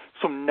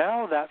 So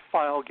now that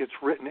file gets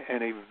written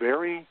in a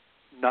very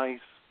nice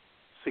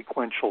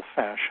sequential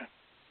fashion.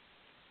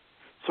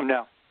 So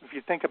now, if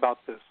you think about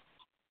this,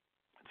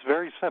 it's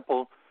very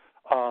simple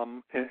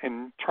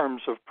in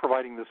terms of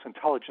providing this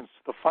intelligence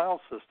to the file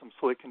system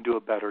so it can do a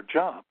better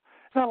job.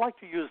 And I like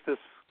to use this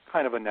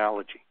kind of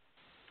analogy.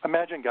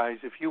 Imagine, guys,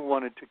 if you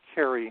wanted to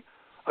carry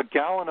a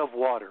gallon of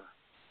water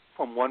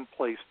from one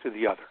place to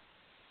the other.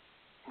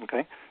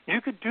 Okay?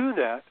 You could do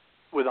that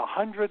with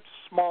 100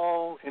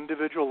 small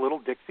individual little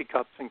Dixie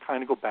cups and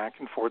kind of go back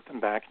and forth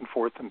and back and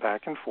forth and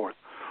back and forth.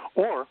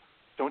 Or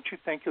don't you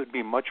think it would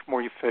be much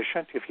more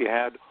efficient if you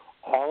had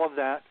all of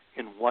that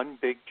in one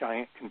big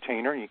giant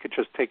container? You could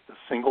just take the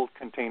single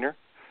container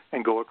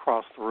and go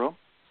across the room.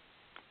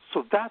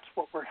 So that's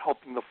what we're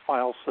helping the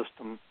file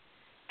system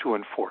to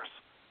enforce.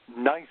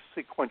 Nice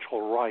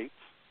sequential writes,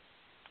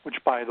 which,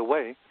 by the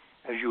way,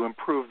 as you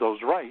improve those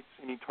writes,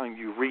 anytime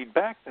you read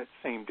back that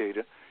same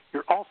data,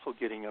 you're also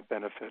getting a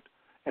benefit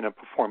and a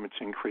performance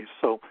increase.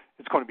 So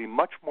it's going to be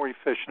much more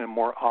efficient and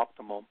more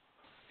optimal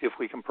if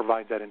we can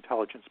provide that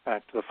intelligence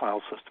back to the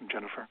file system,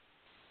 Jennifer.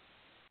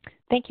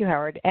 Thank you,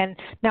 Howard. And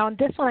now on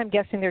this one, I'm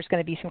guessing there's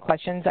going to be some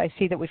questions. I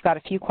see that we've got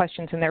a few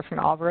questions in there from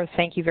Alvaro.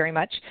 Thank you very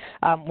much.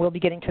 We'll be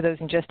getting to those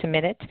in just a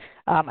minute.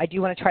 I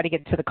do want to try to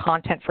get to the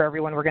content for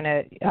everyone. We're going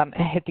to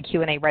hit the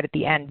Q&A right at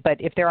the end. But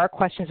if there are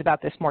questions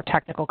about this more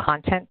technical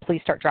content, please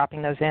start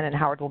dropping those in, and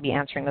Howard will be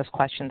answering those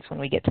questions when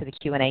we get to the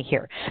Q&A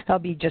here. That'll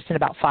be just in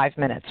about 5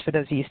 minutes for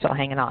those of you still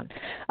hanging on.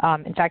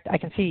 In fact, I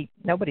can see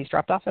nobody's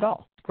dropped off at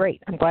all.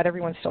 Great. I'm glad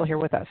everyone's still here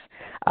with us.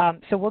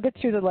 So we'll get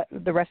through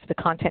the rest of the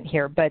content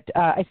here. But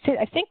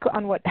I think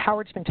on what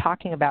Howard's been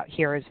talking about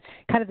here is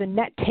kind of the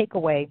net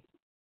takeaway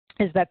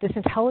is that this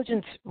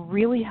intelligence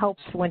really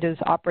helps the Windows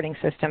operating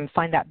system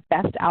find that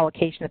best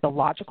allocation at the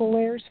logical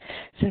layers,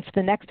 since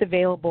the next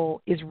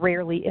available is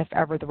rarely, if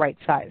ever, the right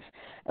size.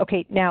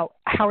 Okay, now,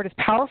 Howard, as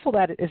powerful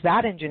as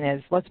that engine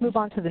is, let's move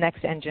on to the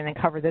next engine and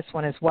cover this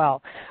one as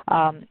well.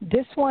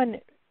 This one's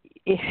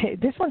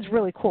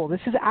really cool.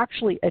 This is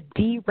actually a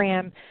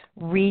DRAM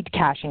read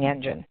caching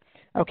engine.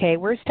 Okay,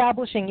 we're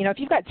establishing, if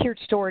you've got tiered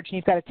storage and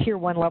you've got a tier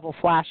 1 level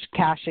flash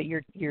cache at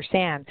your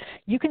SAN,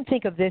 you can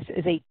think of this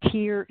as a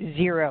tier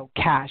 0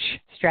 cache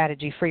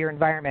strategy for your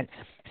environment.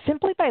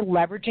 Simply by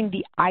leveraging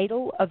the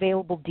idle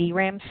available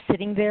DRAM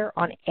sitting there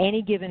on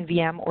any given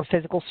VM or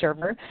physical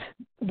server,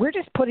 we're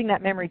just putting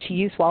that memory to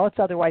use while it's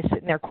otherwise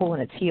sitting there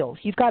cooling its heels.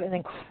 You've got an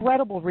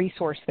incredible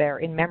resource there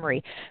in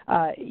memory.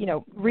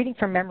 Reading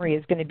from memory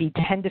is going to be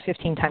 10 to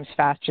 15 times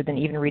faster than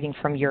even reading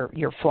from your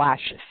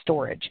flash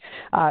storage.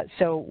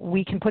 So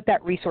we can put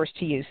that resource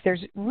to use.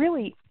 There's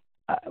really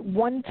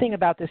one thing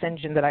about this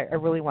engine that I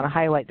really want to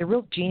highlight. The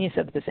real genius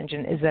of this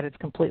engine is that it's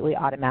completely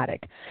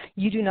automatic.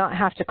 You do not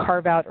have to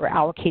carve out or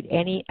allocate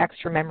any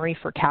extra memory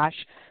for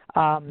cache.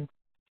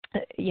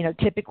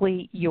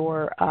 Typically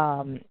your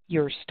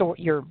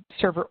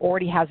server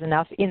already has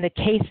enough. In the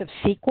case of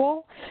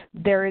SQL,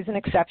 there is an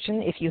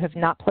exception. If you have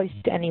not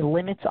placed any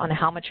limits on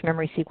how much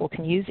memory SQL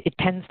can use, it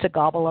tends to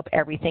gobble up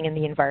everything in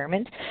the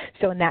environment.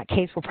 So in that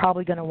case, we're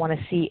probably going to want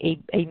to see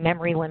a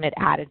memory limit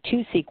added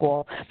to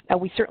SQL.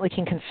 We certainly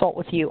can consult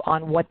with you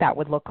on what that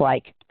would look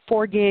like.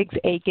 4 gigs,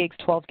 8 gigs,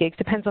 12 gigs,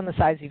 depends on the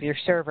size of your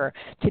server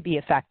to be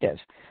effective.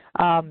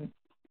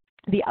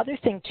 The other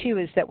thing, too,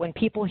 is that when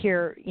people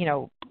hear,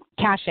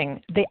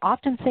 caching, they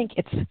often think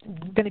it's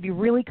going to be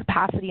really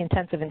capacity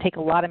intensive and take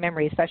a lot of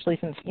memory, especially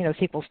since,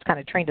 SQL's kind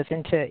of trained us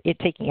into it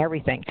taking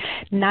everything.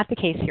 Not the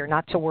case here,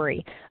 not to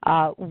worry.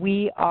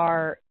 We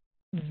are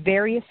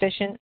very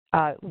efficient.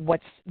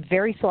 What's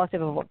very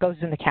selective of what goes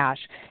in the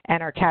cache,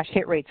 and our cache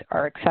hit rates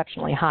are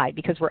exceptionally high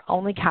because we're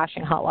only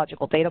caching hot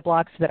logical data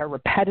blocks that are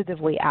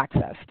repetitively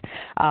accessed.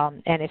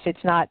 And if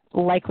it's not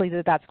likely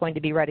that that's going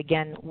to be read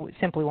again, it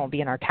simply won't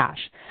be in our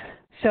cache.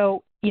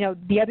 So,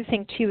 the other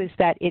thing, too, is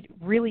that it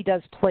really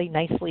does play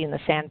nicely in the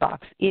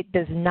sandbox. It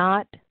does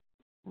not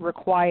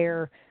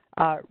require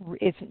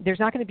there's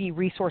not going to be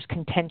resource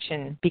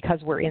contention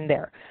because we're in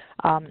there.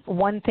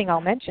 One thing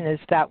I'll mention is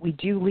that we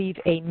do leave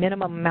a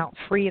minimum amount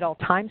free at all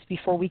times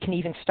before we can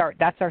even start.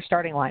 That's our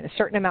starting line. A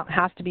certain amount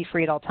has to be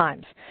free at all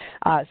times.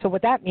 So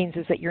what that means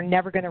is that you're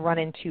never going to run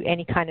into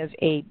any kind of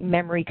a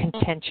memory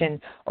contention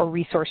or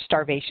resource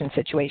starvation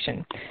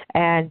situation.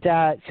 And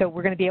so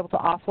we're going to be able to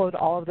offload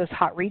all of those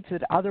hot reads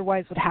that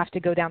otherwise would have to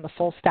go down the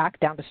full stack,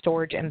 down to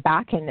storage and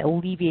back, and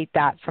alleviate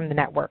that from the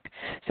network.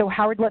 So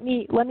Howard, let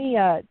me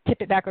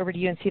tip it back over to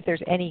you and see if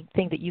there's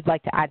anything that you'd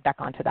like to add back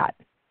onto that.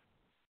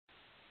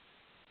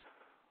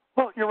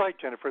 Well, you're right,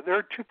 Jennifer. There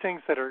are two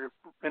things that are,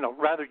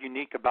 rather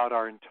unique about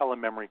our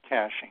IntelliMemory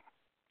caching,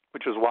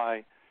 which is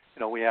why,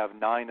 we have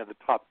 9 of the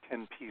top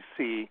 10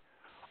 PC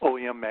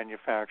OEM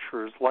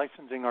manufacturers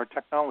licensing our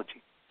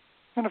technology.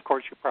 And of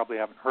course, you probably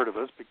haven't heard of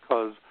us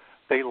because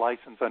they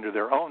license under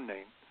their own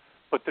name.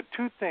 But the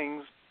two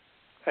things,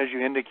 as you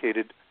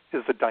indicated,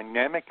 is the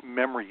dynamic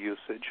memory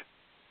usage,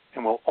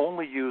 and we'll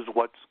only use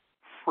what's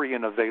free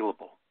and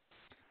available,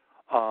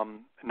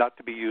 not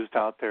to be used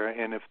out there.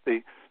 And if the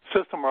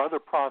system or other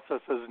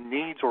processes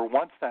needs or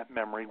wants that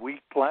memory,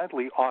 we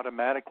gladly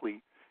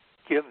automatically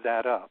give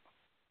that up.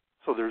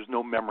 So there's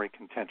no memory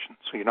contention.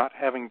 So you're not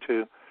having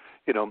to,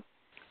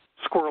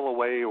 squirrel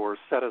away or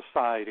set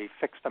aside a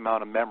fixed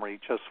amount of memory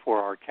just for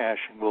our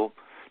caching. We'll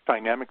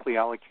dynamically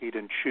allocate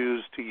and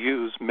choose to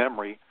use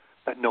memory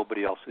that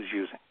nobody else is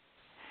using.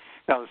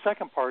 Now, the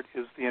second part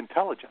is the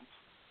intelligence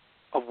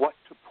of what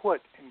to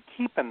put and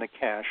keep in the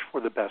cache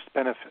for the best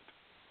benefit.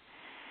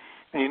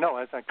 And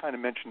as I kind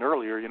of mentioned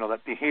earlier,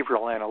 that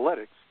behavioral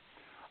analytics,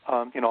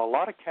 a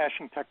lot of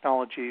caching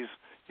technologies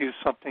use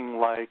something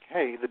like,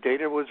 hey, the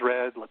data was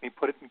read, let me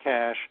put it in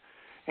cache,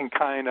 and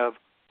kind of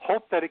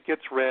hope that it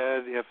gets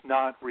read, if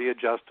not,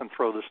 readjust and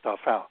throw the stuff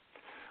out.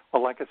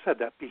 Well, like I said,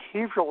 that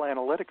behavioral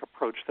analytic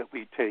approach that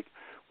we take,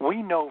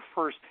 we know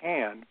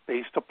firsthand,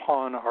 based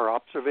upon our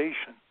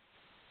observation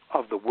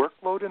of the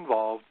workload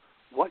involved,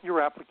 what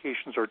your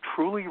applications are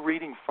truly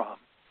reading from,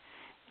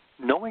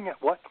 knowing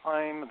at what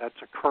time that's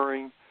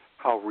occurring,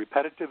 how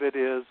repetitive it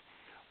is,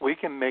 we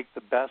can make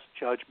the best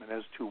judgment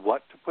as to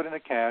what to put in a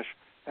cache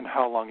and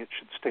how long it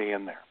should stay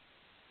in there.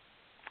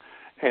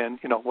 And,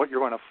 what you're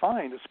going to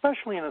find,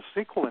 especially in a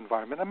SQL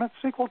environment,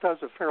 SQL does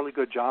a fairly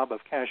good job of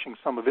caching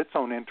some of its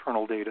own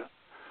internal data.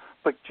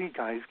 But, gee,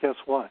 guys, guess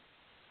what?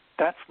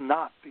 That's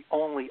not the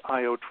only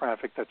I/O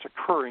traffic that's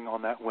occurring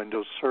on that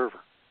Windows server.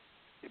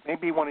 It may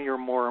be one of your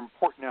more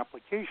important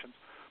applications,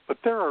 but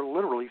there are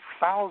literally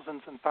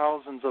thousands and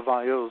thousands of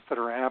I/Os that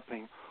are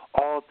happening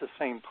all at the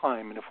same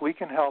time. And if we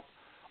can help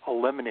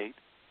eliminate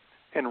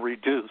and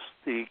reduce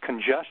the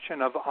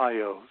congestion of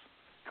I/Os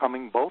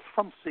coming both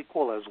from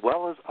SQL as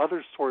well as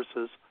other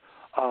sources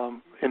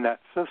in that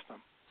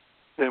system,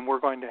 then we're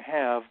going to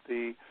have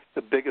the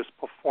biggest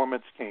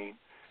performance gain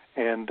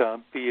and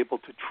be able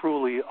to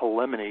truly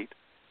eliminate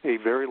a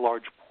very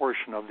large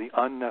portion of the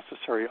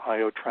unnecessary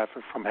I/O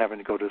traffic from having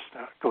to go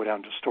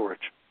down to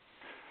storage.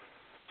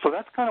 So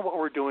that's kind of what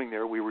we're doing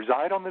there. We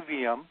reside on the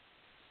VM,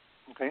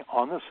 okay,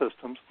 on the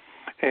systems,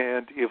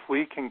 and if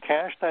we can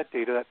cache that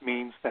data, that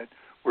means that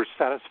we're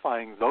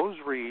satisfying those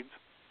reads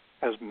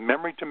as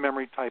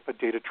memory-to-memory type of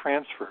data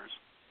transfers,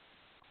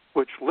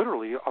 which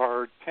literally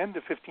are 10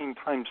 to 15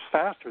 times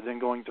faster than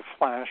going to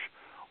flash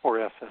or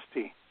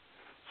SSD.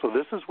 So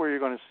this is where you're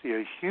going to see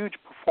a huge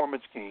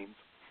performance gains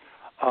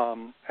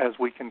as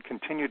we can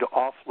continue to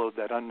offload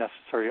that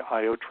unnecessary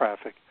I/O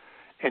traffic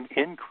and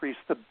increase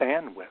the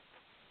bandwidth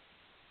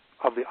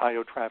of the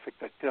I/O traffic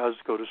that does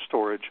go to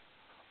storage,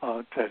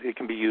 that it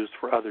can be used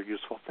for other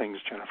useful things,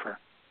 Jennifer.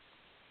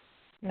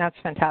 That's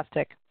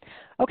fantastic.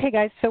 Okay,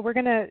 guys, so we're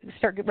going to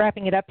start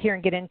wrapping it up here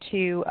and get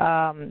into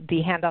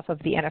the handoff of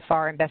the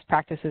NFR and best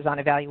practices on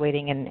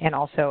evaluating and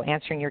also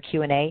answering your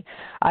Q&A.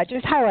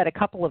 Just highlight a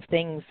couple of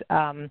things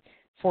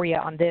for you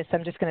on this.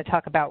 I'm just going to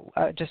talk about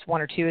just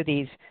one or two of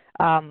these.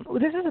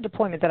 This is a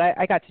deployment that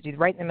I got to do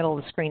right in the middle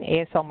of the screen,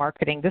 ASL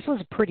marketing. This was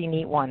a pretty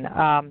neat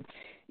one.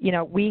 You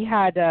know, we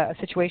had a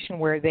situation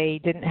where they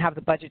didn't have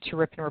the budget to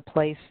rip and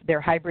replace their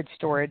hybrid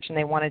storage, and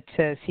they wanted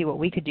to see what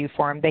we could do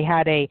for them. They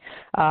had a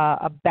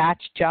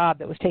batch job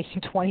that was taking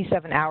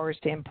 27 hours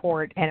to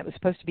import, and it was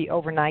supposed to be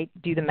overnight.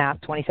 Do the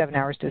math, 27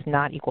 hours does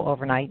not equal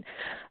overnight.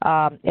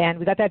 And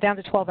we got that down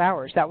to 12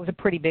 hours. That was a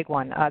pretty big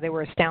one. They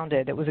were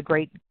astounded. It was a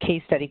great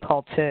case study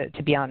call to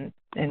be on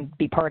and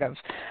be part of.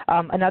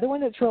 Another one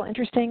that's real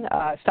interesting,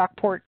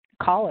 Stockport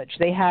College.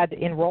 They had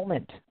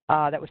enrollment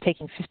that was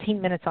taking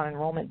 15 minutes on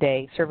enrollment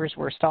day. Servers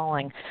were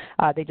stalling.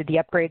 They did the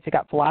upgrades. They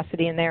got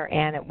velocity in there,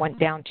 and it went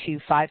down to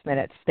 5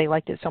 minutes. They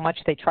liked it so much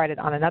they tried it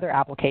on another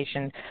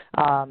application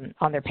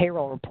on their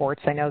payroll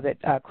reports. I know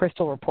that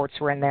Crystal reports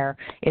were in there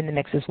in the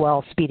mix as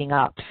well, speeding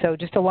up. So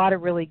just a lot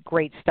of really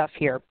great stuff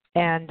here.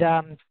 And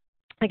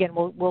again,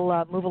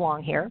 we'll move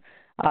along here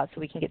so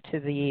we can get to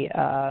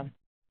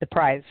the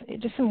prize.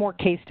 Just some more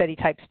case study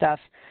type stuff.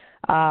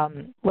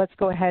 Let's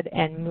go ahead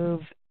and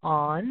move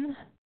on.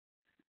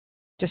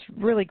 Just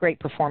really great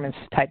performance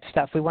type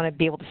stuff. We want to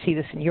be able to see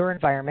this in your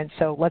environment,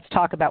 so let's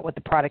talk about what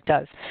the product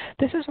does.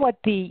 This is what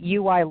the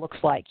UI looks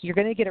like. You're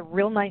going to get a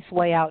real nice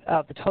layout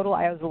of the total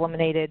IOs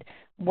eliminated,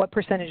 what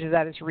percentage of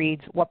that is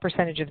reads, what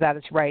percentage of that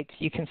is writes.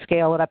 You can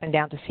scale it up and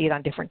down to see it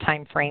on different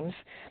time frames.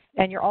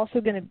 And you're also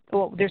going to,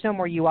 well, there's no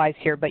more UIs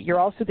here, but you're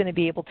also going to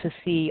be able to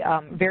see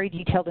very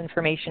detailed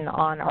information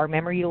on our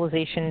memory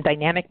utilization,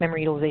 dynamic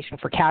memory utilization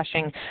for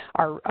caching,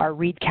 our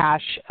read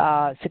cache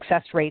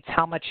success rates,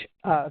 how much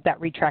that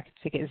read traffic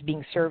is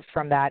being served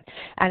from that.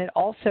 And it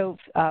also,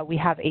 we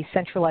have a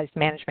centralized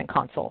management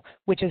console,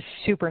 which is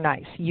super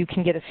nice. You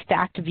can get a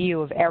stacked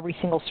view of every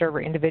single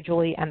server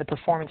individually and the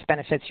performance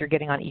benefits you're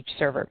getting on each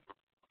server.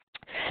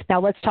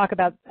 Now let's talk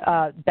about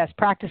best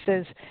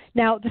practices.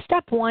 Now the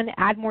step one,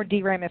 add more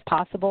DRAM if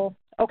possible.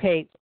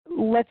 Okay,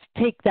 let's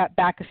take that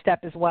back a step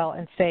as well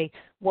and say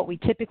what we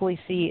typically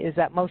see is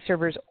that most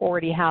servers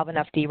already have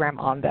enough DRAM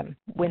on them.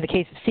 In the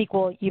case of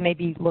SQL, you may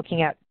be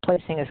looking at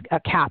placing a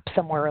cap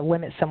somewhere, a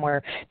limit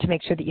somewhere to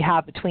make sure that you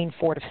have between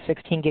 4 to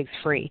 16 gigs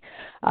free.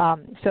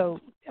 So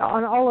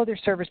on all other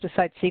servers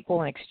besides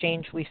SQL and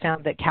Exchange, we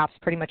found that caps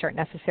pretty much aren't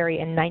necessary,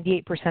 and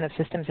 98% of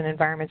systems and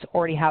environments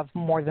already have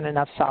more than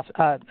enough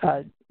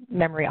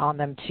memory on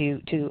them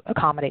to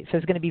accommodate. So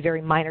there's going to be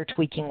very minor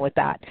tweaking with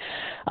that.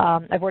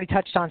 I've already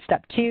touched on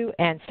step 2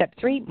 and step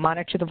 3,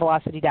 monitor the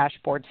velocity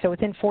dashboard. So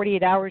within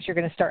 48 hours, you're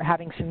going to start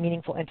having some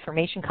meaningful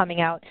information coming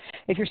out.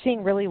 If you're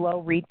seeing really low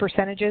read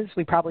percentages,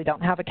 we probably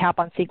don't have a cap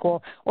on SQL,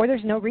 or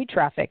there's no read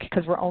traffic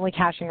because we're only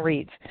caching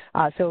reads.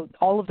 So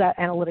all of that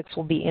analytics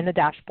will be in the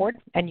dashboard,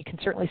 and you can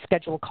certainly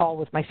schedule a call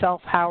with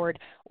myself, Howard,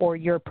 or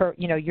your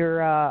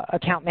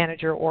account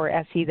manager or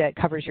SE that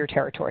covers your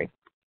territory.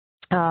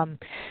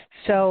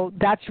 So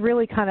that's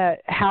really kind of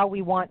how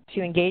we want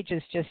to engage,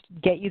 is just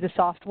get you the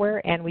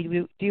software, and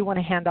we do want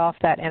to hand off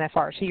that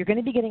NFR. So you're going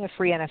to be getting a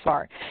free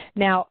NFR.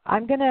 Now,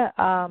 I'm going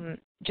to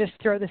just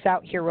throw this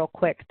out here real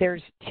quick.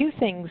 There's 2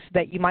 things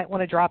that you might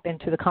want to drop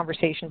into the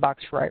conversation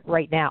box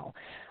right now.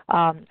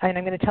 And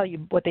I'm going to tell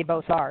you what they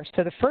both are.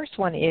 So the first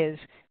one is,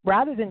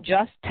 rather than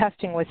just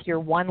testing with your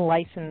one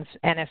license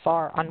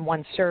NFR on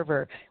one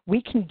server,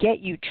 we can get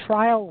you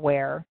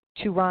trialware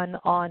to run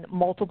on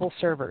multiple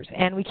servers,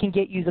 and we can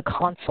get you the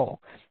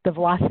console, the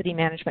velocity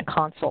management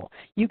console.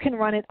 You can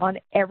run it on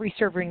every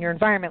server in your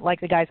environment, like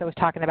the guys I was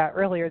talking about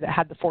earlier that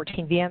had the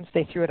 14 VMs.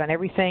 They threw it on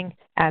everything,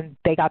 and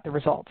they got the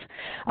results.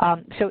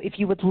 So if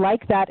you would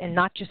like that and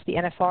not just the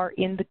NFR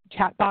in the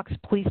chat box,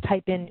 please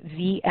type in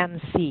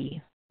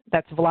VMC.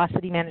 That's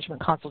Velocity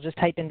Management Console. Just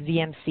type in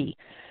VMC.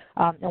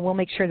 And we'll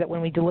make sure that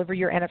when we deliver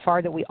your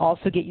NFR that we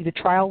also get you the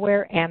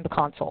trialware and the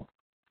console.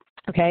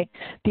 Okay.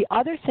 The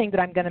other thing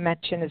that I'm going to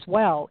mention as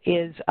well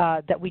is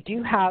that we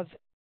do have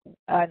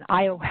an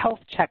IO health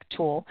check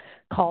tool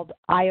called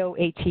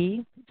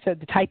IOAT. So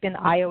to type in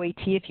IOAT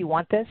if you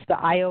want this, the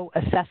IO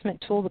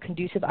assessment tool, the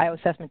conducive IO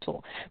assessment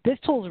tool. This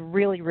tool is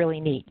really, really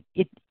neat.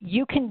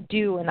 You can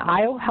do an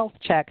IO health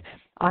check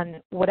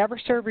on whatever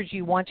servers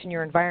you want in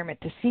your environment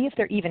to see if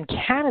they're even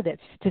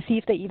candidates, to see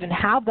if they even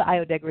have the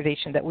I/O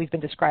degradation that we've been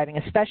describing,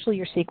 especially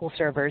your SQL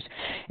servers.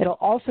 It'll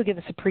also give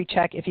us a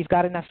pre-check if you've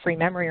got enough free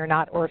memory or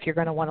not, or if you're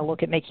going to want to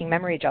look at making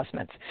memory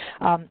adjustments.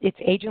 It's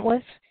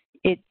agentless.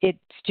 It's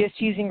just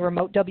using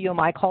remote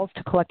WMI calls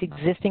to collect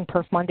existing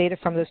perfmon data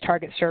from those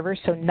target servers,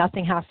 so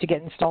nothing has to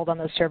get installed on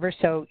those servers,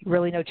 so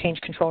really no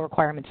change control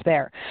requirements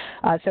there.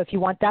 So if you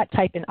want that,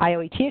 type in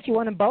IOET. If you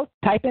want them both,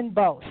 type in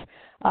both.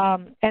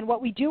 And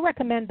what we do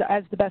recommend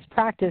as the best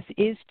practice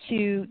is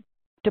to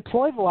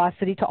deploy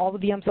Velocity to all the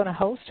VMs on a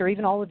host or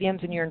even all the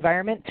VMs in your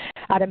environment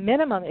at a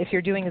minimum if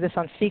you're doing this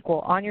on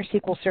SQL, on your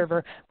SQL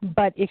server.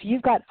 But if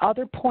you've got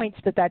other points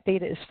that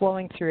data is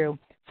flowing through,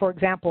 for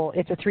example,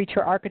 it's a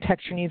 3-tier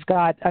architecture and you've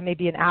got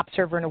maybe an app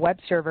server and a web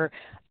server,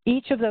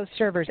 each of those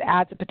servers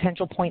adds a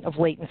potential point of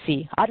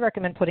latency. I'd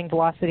recommend putting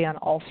Velocity on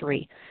all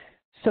 3.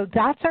 So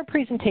that's our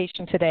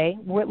presentation today.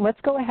 Let's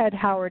go ahead,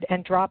 Howard,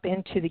 and drop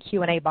into the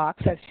Q&A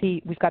box. I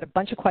see we've got a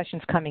bunch of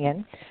questions coming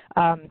in.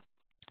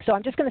 So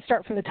I'm just going to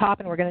start from the top,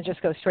 and we're going to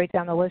just go straight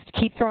down the list.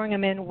 Keep throwing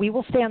them in. We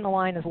will stay on the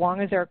line as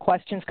long as there are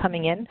questions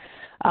coming in.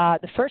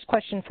 The first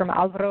question from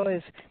Alvaro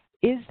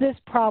is this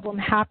problem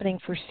happening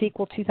for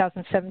SQL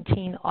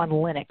 2017 on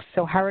Linux?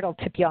 So Howard, I'll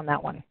tip you on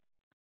that one.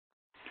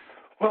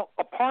 Well,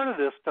 a part of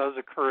this does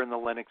occur in the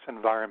Linux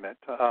environment,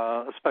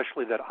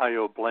 especially that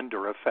I/O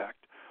blender effect.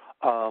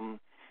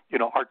 You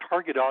know, our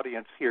target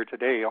audience here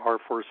today are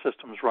for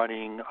systems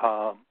running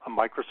a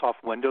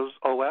Microsoft Windows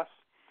OS,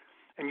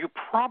 and you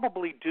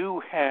probably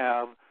do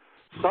have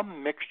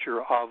some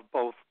mixture of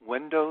both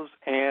Windows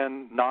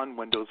and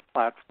non-Windows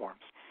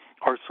platforms.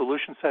 Our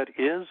solution set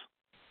is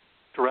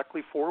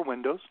directly for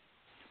Windows,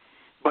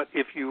 but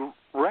if you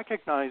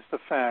recognize the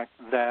fact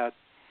that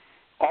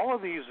all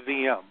of these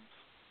VMs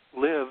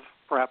live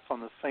perhaps on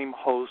the same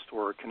host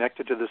or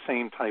connected to the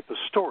same type of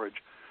storage,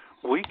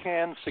 we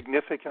can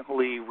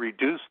significantly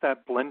reduce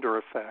that blender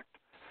effect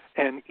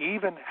and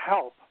even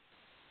help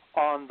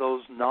on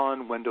those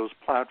non-Windows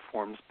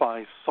platforms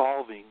by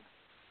solving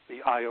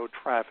the I/O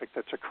traffic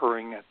that's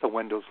occurring at the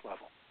Windows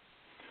level.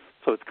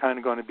 So it's kind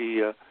of going to be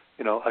a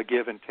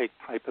give and take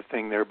type of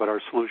thing there, but our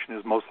solution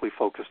is mostly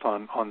focused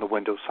on the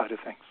Windows side of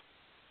things.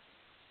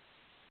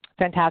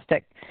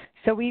 Fantastic.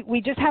 So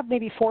we just have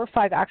maybe 4 or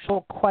 5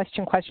 actual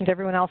questions.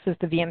 Everyone else is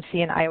the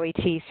VMC and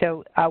IOET.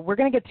 So we're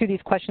going to get through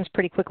these questions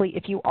pretty quickly.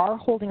 If you are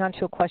holding on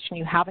to a question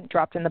you haven't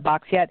dropped in the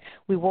box yet,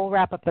 we will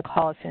wrap up the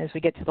call as soon as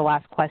we get to the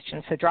last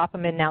question. So drop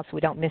them in now so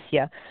we don't miss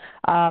you.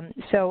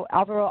 So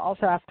Alvaro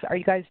also asks, are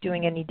you guys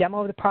doing any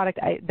demo of the product?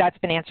 That's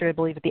been answered, I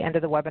believe, at the end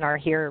of the webinar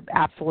here.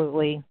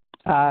 Absolutely.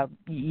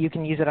 You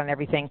can use it on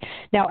everything.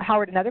 Now,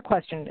 Howard, another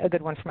question, a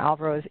good one from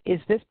Alvaro is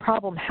this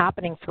problem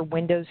happening for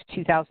Windows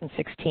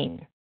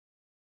 2016?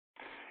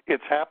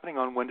 It's happening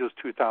on Windows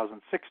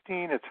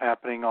 2016. It's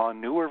happening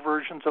on newer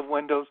versions of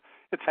Windows.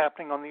 It's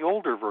happening on the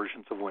older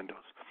versions of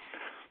Windows.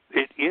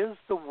 It is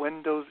the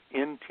Windows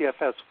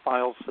NTFS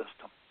file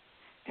system.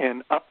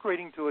 And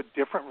upgrading to a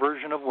different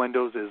version of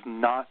Windows is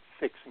not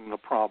fixing the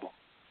problem.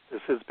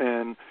 This has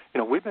been,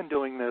 we've been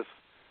doing this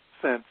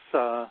since,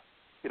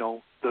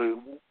 the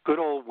good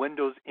old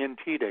Windows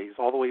NT days,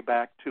 all the way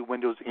back to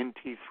Windows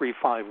NT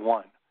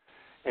 3.5.1.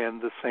 And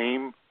the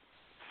same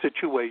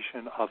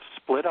situation of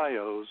split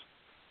IOs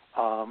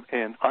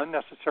and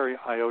unnecessary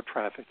I/O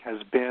traffic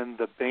has been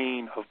the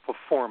bane of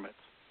performance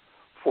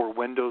for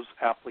Windows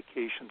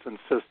applications and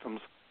systems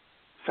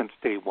since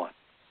day one.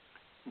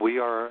 We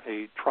are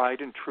a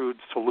tried and true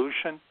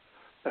solution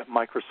that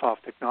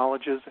Microsoft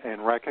acknowledges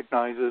and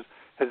recognizes.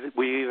 As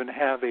we even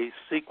have a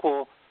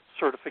SQL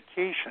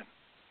certification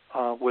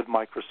with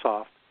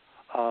Microsoft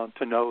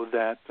to know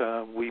that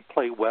we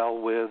play well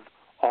with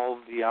all of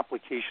the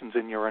applications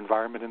in your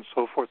environment and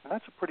so forth. And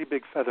that's a pretty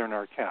big feather in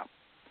our cap.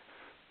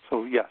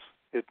 So yes,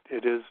 it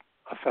is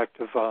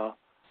effective,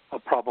 a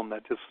problem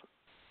that is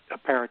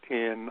apparent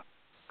in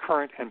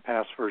current and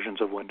past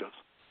versions of Windows.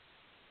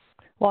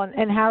 Well,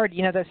 and Howard,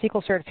 the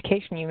SQL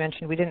certification you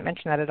mentioned, we didn't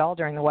mention that at all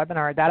during the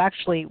webinar. That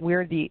actually,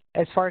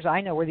 as far as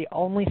I know, we're the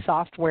only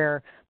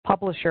software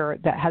publisher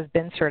that has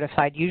been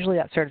certified. Usually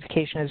that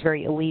certification is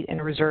very elite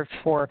and reserved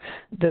for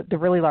the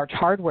really large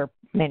hardware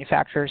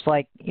manufacturers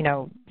like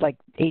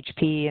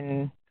HP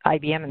and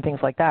IBM and things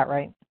like that,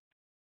 right?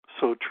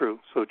 So true.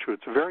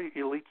 It's a very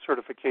elite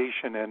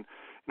certification and,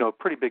 a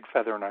pretty big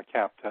feather in our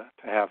cap to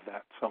have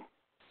that. So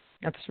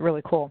that's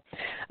really cool.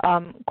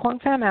 Kwang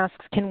Pham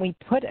asks, can we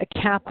put a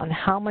cap on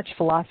how much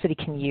Velocity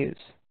can use?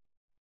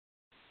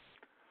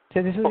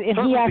 So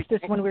he asked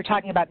this when we were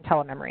talking about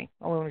telememory,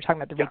 or when we were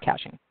talking about the read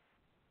caching.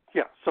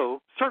 Yeah,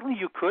 so certainly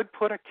you could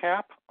put a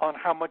cap on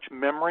how much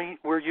memory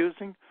we're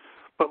using,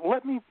 but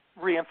let me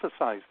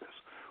reemphasize this.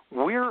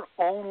 We're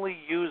only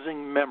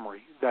using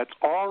memory that's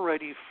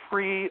already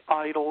free,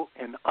 idle,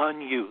 and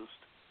unused.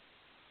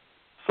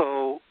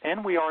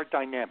 And we are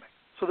dynamic.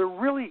 So there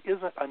really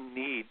isn't a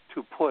need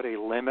to put a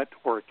limit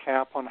or a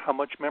cap on how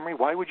much memory.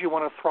 Why would you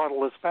want to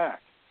throttle this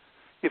back?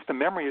 If the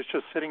memory is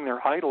just sitting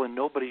there idle and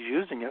nobody's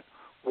using it,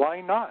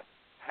 why not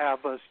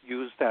have us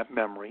use that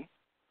memory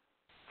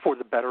for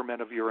the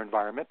betterment of your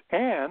environment,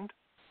 and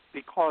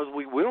because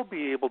we will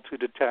be able to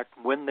detect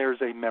when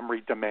there's a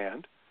memory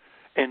demand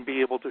and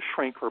be able to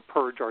shrink or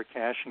purge our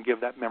cache and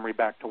give that memory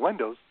back to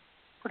Windows,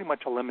 pretty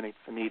much eliminates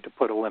the need to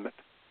put a limit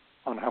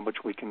on how much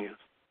we can use.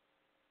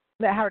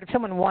 Howard, if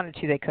someone wanted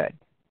to, they could.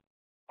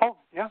 Oh,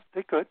 yeah,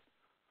 they could.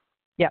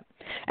 Yeah,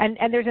 and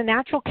there's a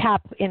natural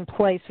cap in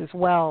place as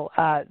well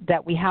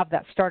that we have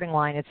that starting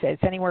line.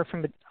 It's anywhere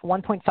from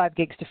 1.5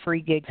 gigs to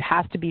 3 gigs,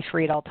 has to be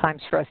free at all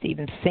times for us to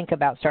even think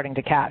about starting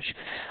to cache.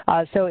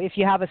 So if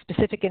you have a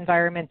specific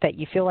environment that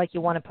you feel like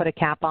you want to put a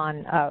cap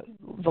on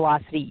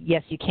velocity,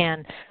 yes, you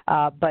can,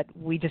 but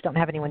we just don't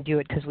have anyone do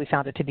it because we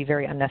found it to be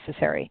very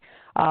unnecessary.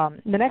 The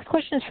next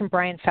question is from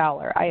Brian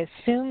Fowler. I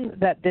assume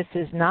that this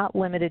is not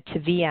limited to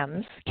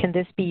VMs. Can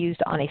this be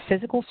used on a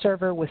physical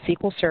server with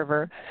SQL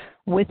Server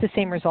with the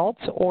same results,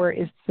 or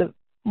is the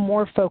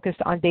more focused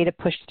on data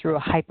pushed through a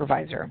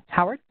hypervisor?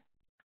 Howard?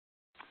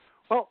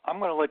 Well, I'm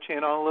going to let you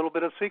in on a little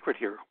bit of secret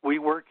here. We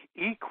work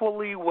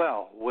equally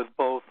well with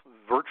both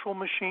virtual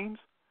machines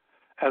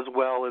as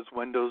well as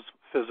Windows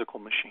physical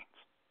machines.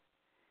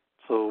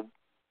 So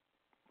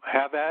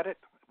have at it.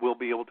 We'll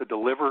be able to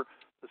deliver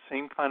the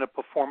same kind of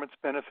performance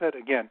benefit.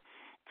 Again,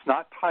 it's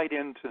not tied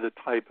into the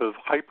type of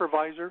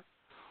hypervisor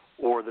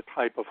or the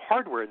type of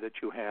hardware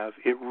that you have.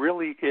 It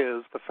really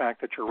is the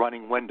fact that you're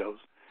running Windows,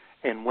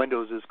 and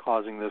Windows is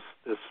causing this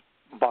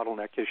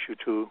bottleneck issue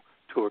to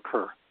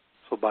occur.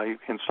 So by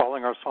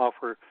installing our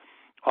software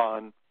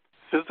on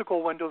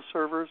physical Windows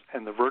servers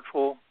and the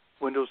virtual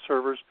Windows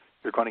servers,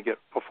 you're going to get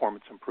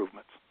performance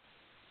improvements.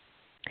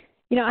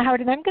 You know,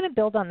 Howard, and I'm going to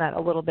build on that a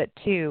little bit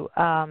too.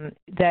 A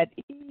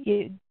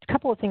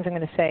couple of things I'm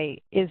going to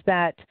say is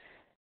that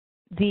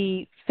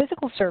the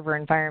physical server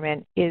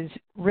environment is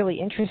really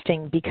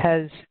interesting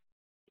because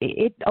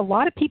a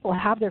lot of people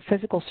have their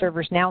physical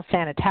servers now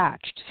SAN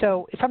attached.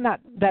 So from that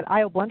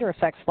IO blender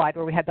effect slide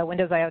where we had the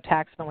Windows IO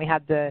tax and we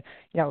had the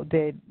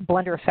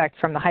blender effect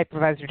from the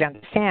hypervisor down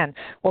to SAN,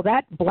 well,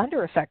 that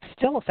blender effect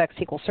still affects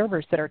SQL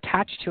servers that are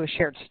attached to a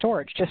shared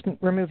storage. Just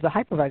remove the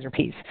hypervisor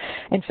piece.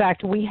 In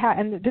fact, we have,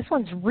 and this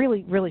one's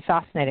really, really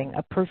fascinating,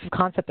 a proof of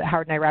concept that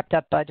Howard and I wrapped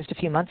up just a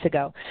few months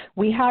ago.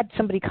 We had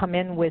somebody come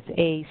in with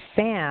a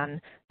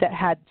SAN that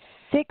had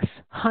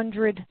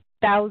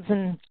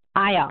 600,000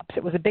 IOPS.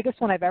 It was the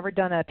biggest one I've ever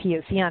done a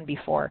POC on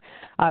before.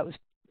 It was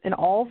an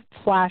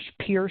all-flash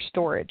pure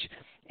storage.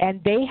 And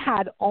they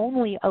had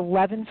only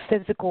 11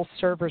 physical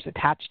servers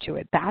attached to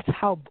it. That's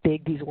how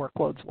big these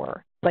workloads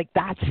were. Like,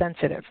 that's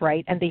sensitive,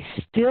 right? And they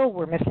still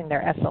were missing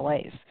their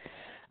SLAs.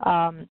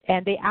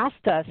 And they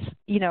asked us,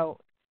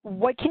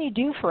 what can you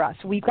do for us?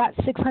 We've got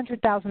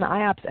 600,000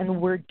 IOPS, and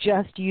we're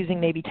just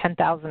using maybe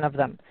 10,000 of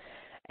them.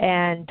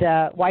 And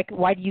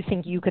why do you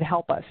think you could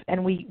help us?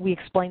 And we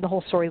explained the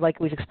whole story like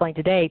we've explained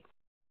today,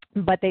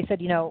 but they said,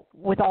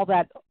 with all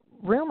that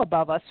room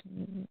above us,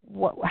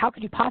 how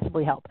could you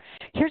possibly help?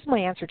 Here's my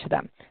answer to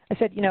them. I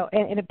said,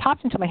 and it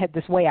popped into my head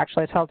this way,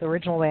 actually. That's how the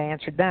original way I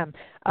answered them.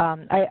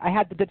 I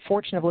had the good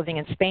fortune of living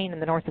in Spain, in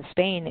the north of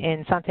Spain,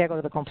 in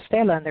Santiago de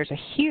Compostela, and there's a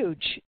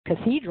huge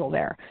cathedral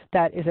there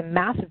that is a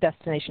massive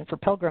destination for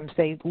pilgrims.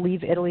 They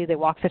leave Italy, they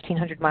walk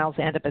 1,500 miles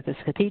to end up at this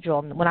cathedral.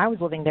 And when I was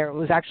living there, it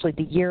was actually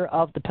the year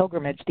of the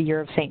pilgrimage, the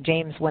year of St.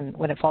 James, when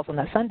it falls on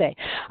that Sunday.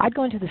 I'd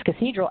go into this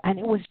cathedral, and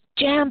it was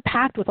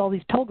jam-packed with all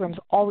these pilgrims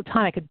all the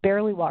time. I could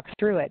barely walk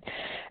through it.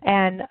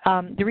 And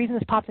the reason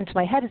this popped into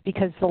my head is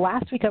because the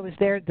last week I was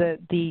there,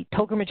 the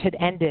pilgrimage had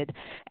ended,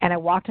 and I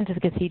walked into the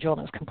cathedral, and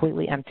it was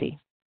completely empty.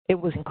 It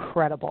was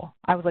incredible.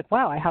 I was like,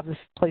 wow, I have this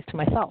place to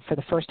myself for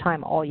the first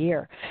time all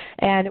year.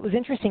 And it was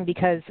interesting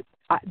because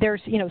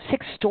there's,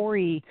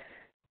 6-story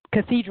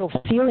cathedral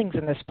ceilings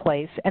in this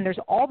place, and there's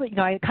all the,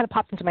 it kind of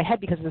popped into my head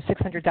because of the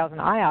 600,000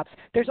 IOPS.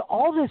 There's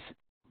all this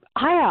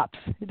IOPS.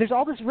 There's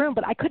all this room,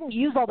 but I couldn't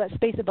use all that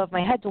space above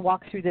my head to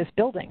walk through this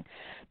building.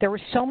 There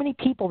were so many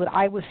people that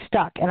I was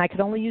stuck, and I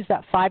could only use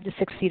that 5 to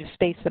 6 feet of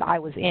space that I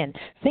was in.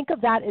 Think of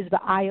that as the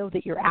IO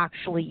that you're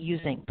actually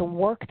using, the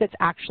work that's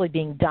actually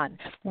being done.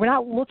 We're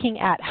not looking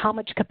at how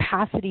much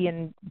capacity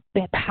and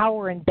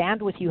power and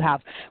bandwidth you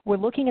have. We're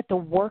looking at the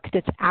work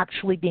that's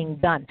actually being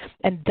done,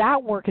 and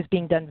that work is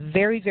being done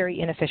very,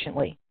 very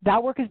inefficiently.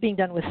 That work is being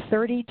done with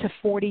 30 to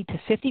 40 to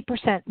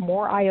 50%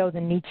 more IO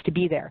than needs to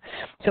be there.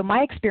 So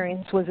my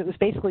experience was it was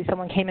basically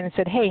someone came in and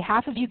said, hey,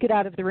 half of you get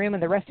out of the room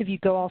and the rest of you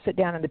go all sit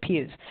down in the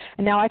pews.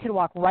 And now I could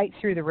walk right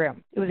through the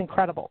room. It was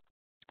incredible.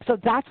 So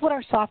that's what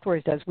our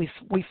software does. We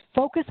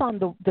focus on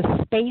the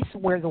space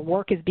where the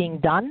work is being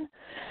done,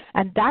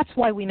 and that's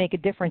why we make a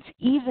difference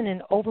even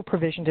in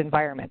over-provisioned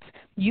environments.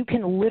 You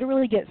can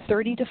literally get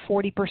 30 to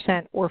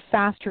 40% or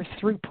faster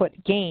throughput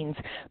gains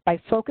by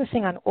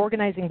focusing on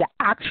organizing the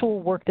actual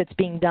work that's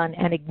being done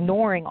and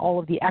ignoring all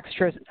of the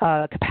extra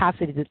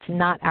capacity that's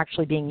not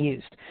actually being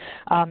used.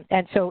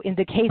 And so in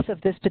the case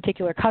of this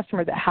particular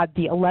customer that had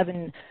the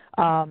 11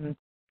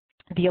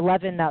 the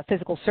 11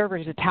 physical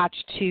servers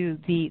attached to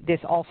this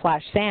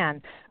all-flash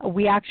SAN,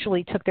 we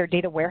actually took their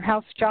data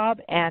warehouse job,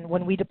 and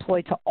when we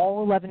deployed to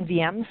all 11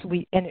 VMs,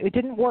 and it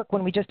didn't work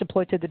when we just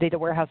deployed to the data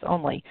warehouse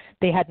only.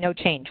 They had no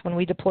change. When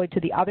we deployed to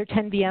the other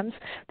 10 VMs,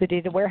 the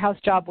data warehouse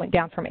job went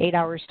down from 8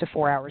 hours to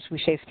 4 hours. We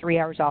shaved 3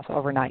 hours off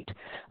overnight.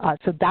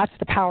 So that's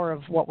the power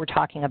of what we're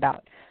talking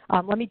about.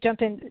 Let me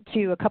jump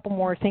into a couple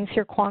more things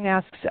here. Kwong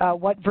asks,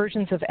 what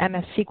versions of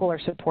MS SQL are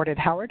supported?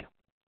 Howard?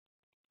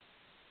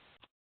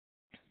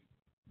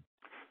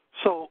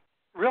 So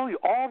really,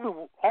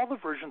 all the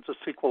versions of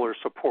SQL are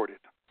supported.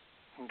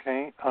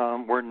 Okay,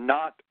 we're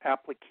not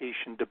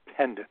application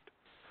dependent.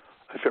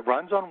 If it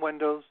runs on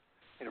Windows,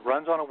 and it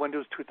runs on a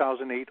Windows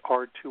 2008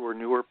 R2 or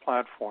newer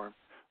platform,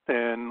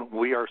 then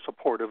we are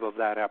supportive of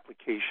that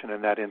application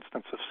and that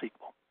instance of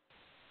SQL.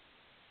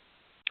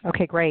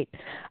 Okay, great.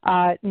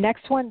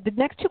 Next one, the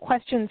next two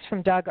questions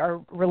from Doug are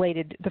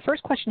related. The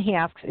first question he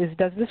asks is,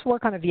 does this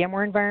work on a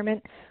VMware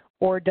environment,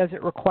 or does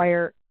it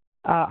require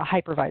a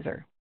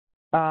hypervisor?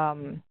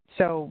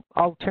 So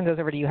I'll turn those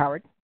over to you,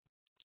 Howard.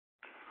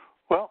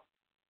 Well,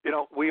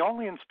 we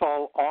only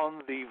install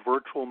on the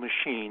virtual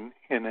machine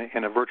in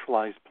a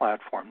virtualized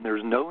platform.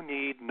 There's no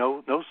need,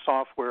 no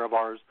software of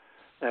ours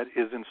that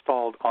is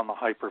installed on the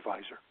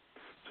hypervisor.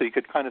 So you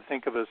could kind of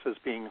think of us as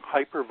being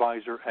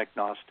hypervisor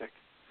agnostic.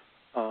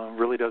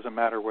 Really doesn't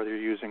matter whether you're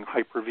using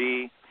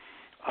Hyper-V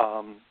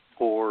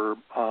or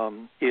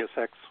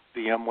ESX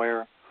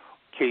VMware,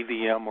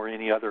 KVM, or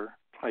any other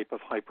type of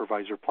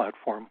hypervisor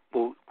platform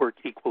will work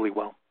equally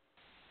well.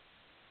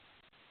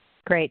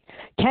 Great.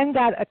 Ken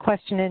got a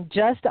question in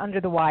just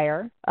under the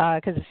wire,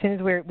 because as soon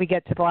as we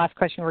get to the last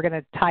question, we're going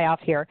to tie off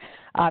here.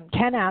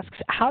 Ken asks,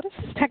 how does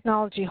this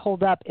technology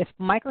hold up if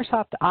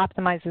Microsoft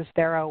optimizes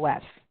their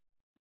OS?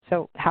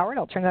 So, Howard,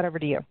 I'll turn that over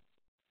to you.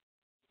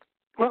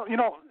 Well,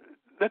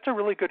 that's a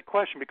really good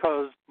question,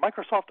 because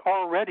Microsoft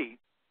already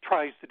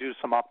tries to do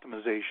some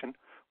optimization.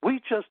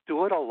 We just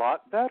do it a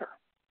lot better,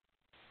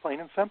 plain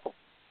and simple.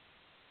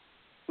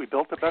 We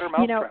built a better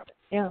mousetrap.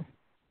 Yeah,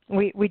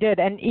 we did.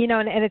 And,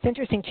 and it's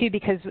interesting, too,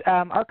 because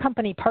our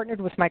company partnered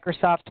with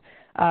Microsoft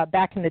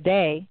back in the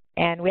day,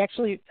 and we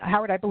actually,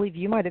 Howard, I believe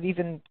you might have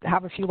even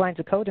have a few lines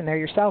of code in there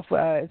yourself.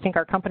 I think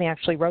our company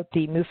actually wrote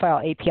the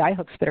MoveFile API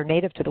hooks that are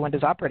native to the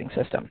Windows operating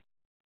system.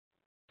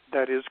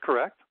 That is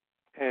correct.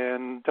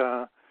 And,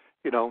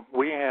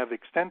 we have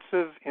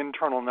extensive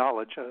internal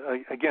knowledge.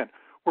 Again,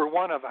 we're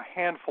one of a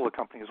handful of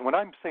companies. When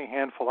I say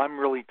handful, I'm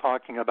really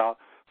talking about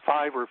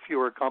 5 or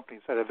fewer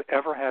companies that have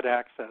ever had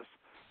access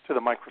to the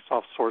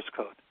Microsoft source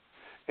code.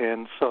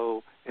 And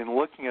so in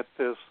looking at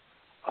this,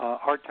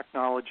 our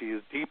technology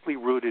is deeply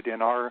rooted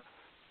in our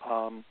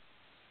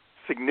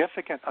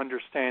significant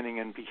understanding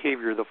and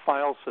behavior of the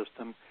file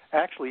system,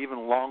 actually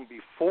even long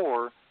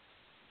before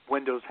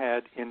Windows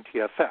had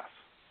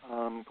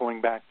NTFS,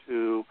 going back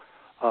to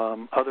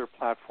other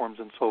platforms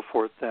and so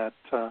forth that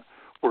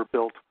were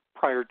built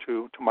prior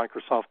to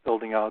Microsoft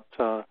building out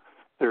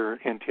their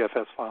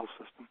NTFS file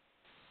system.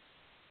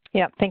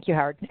 Yeah, thank you,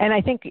 Howard. And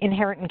I think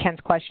inherent in Ken's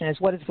question is,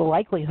 what is the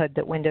likelihood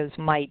that Windows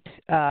might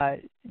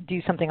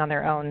do something on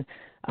their own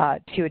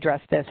to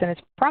address this? And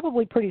it's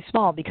probably pretty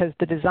small, because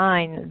the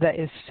design that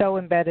is so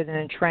embedded and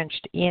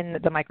entrenched in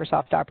the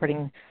Microsoft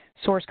operating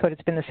source code,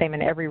 it's been the same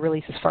in every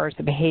release as far as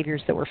the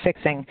behaviors that we're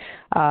fixing,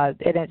 and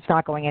it's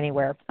not going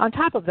anywhere. On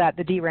top of that,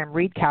 the DRAM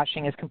read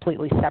caching is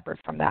completely separate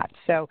from that.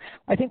 So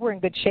I think we're in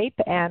good shape,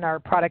 and our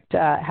product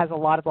has a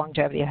lot of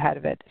longevity ahead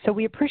of it. So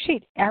we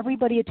appreciate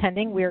everybody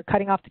attending. We're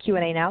cutting off the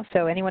Q&A now,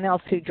 so anyone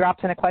else who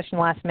drops in a question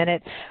last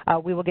minute,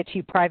 we will get to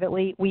you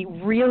privately. We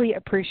really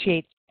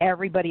appreciate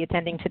everybody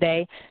attending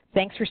today.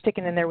 Thanks for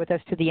sticking in there with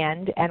us to the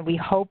end, and we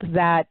hope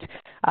that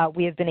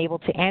we have been able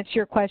to answer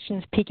your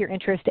questions, pique your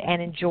interest,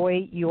 and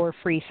enjoy your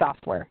free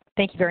software.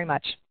 Thank you very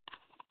much.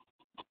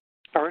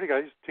 All righty,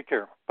 guys. Take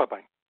care.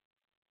 Bye-bye.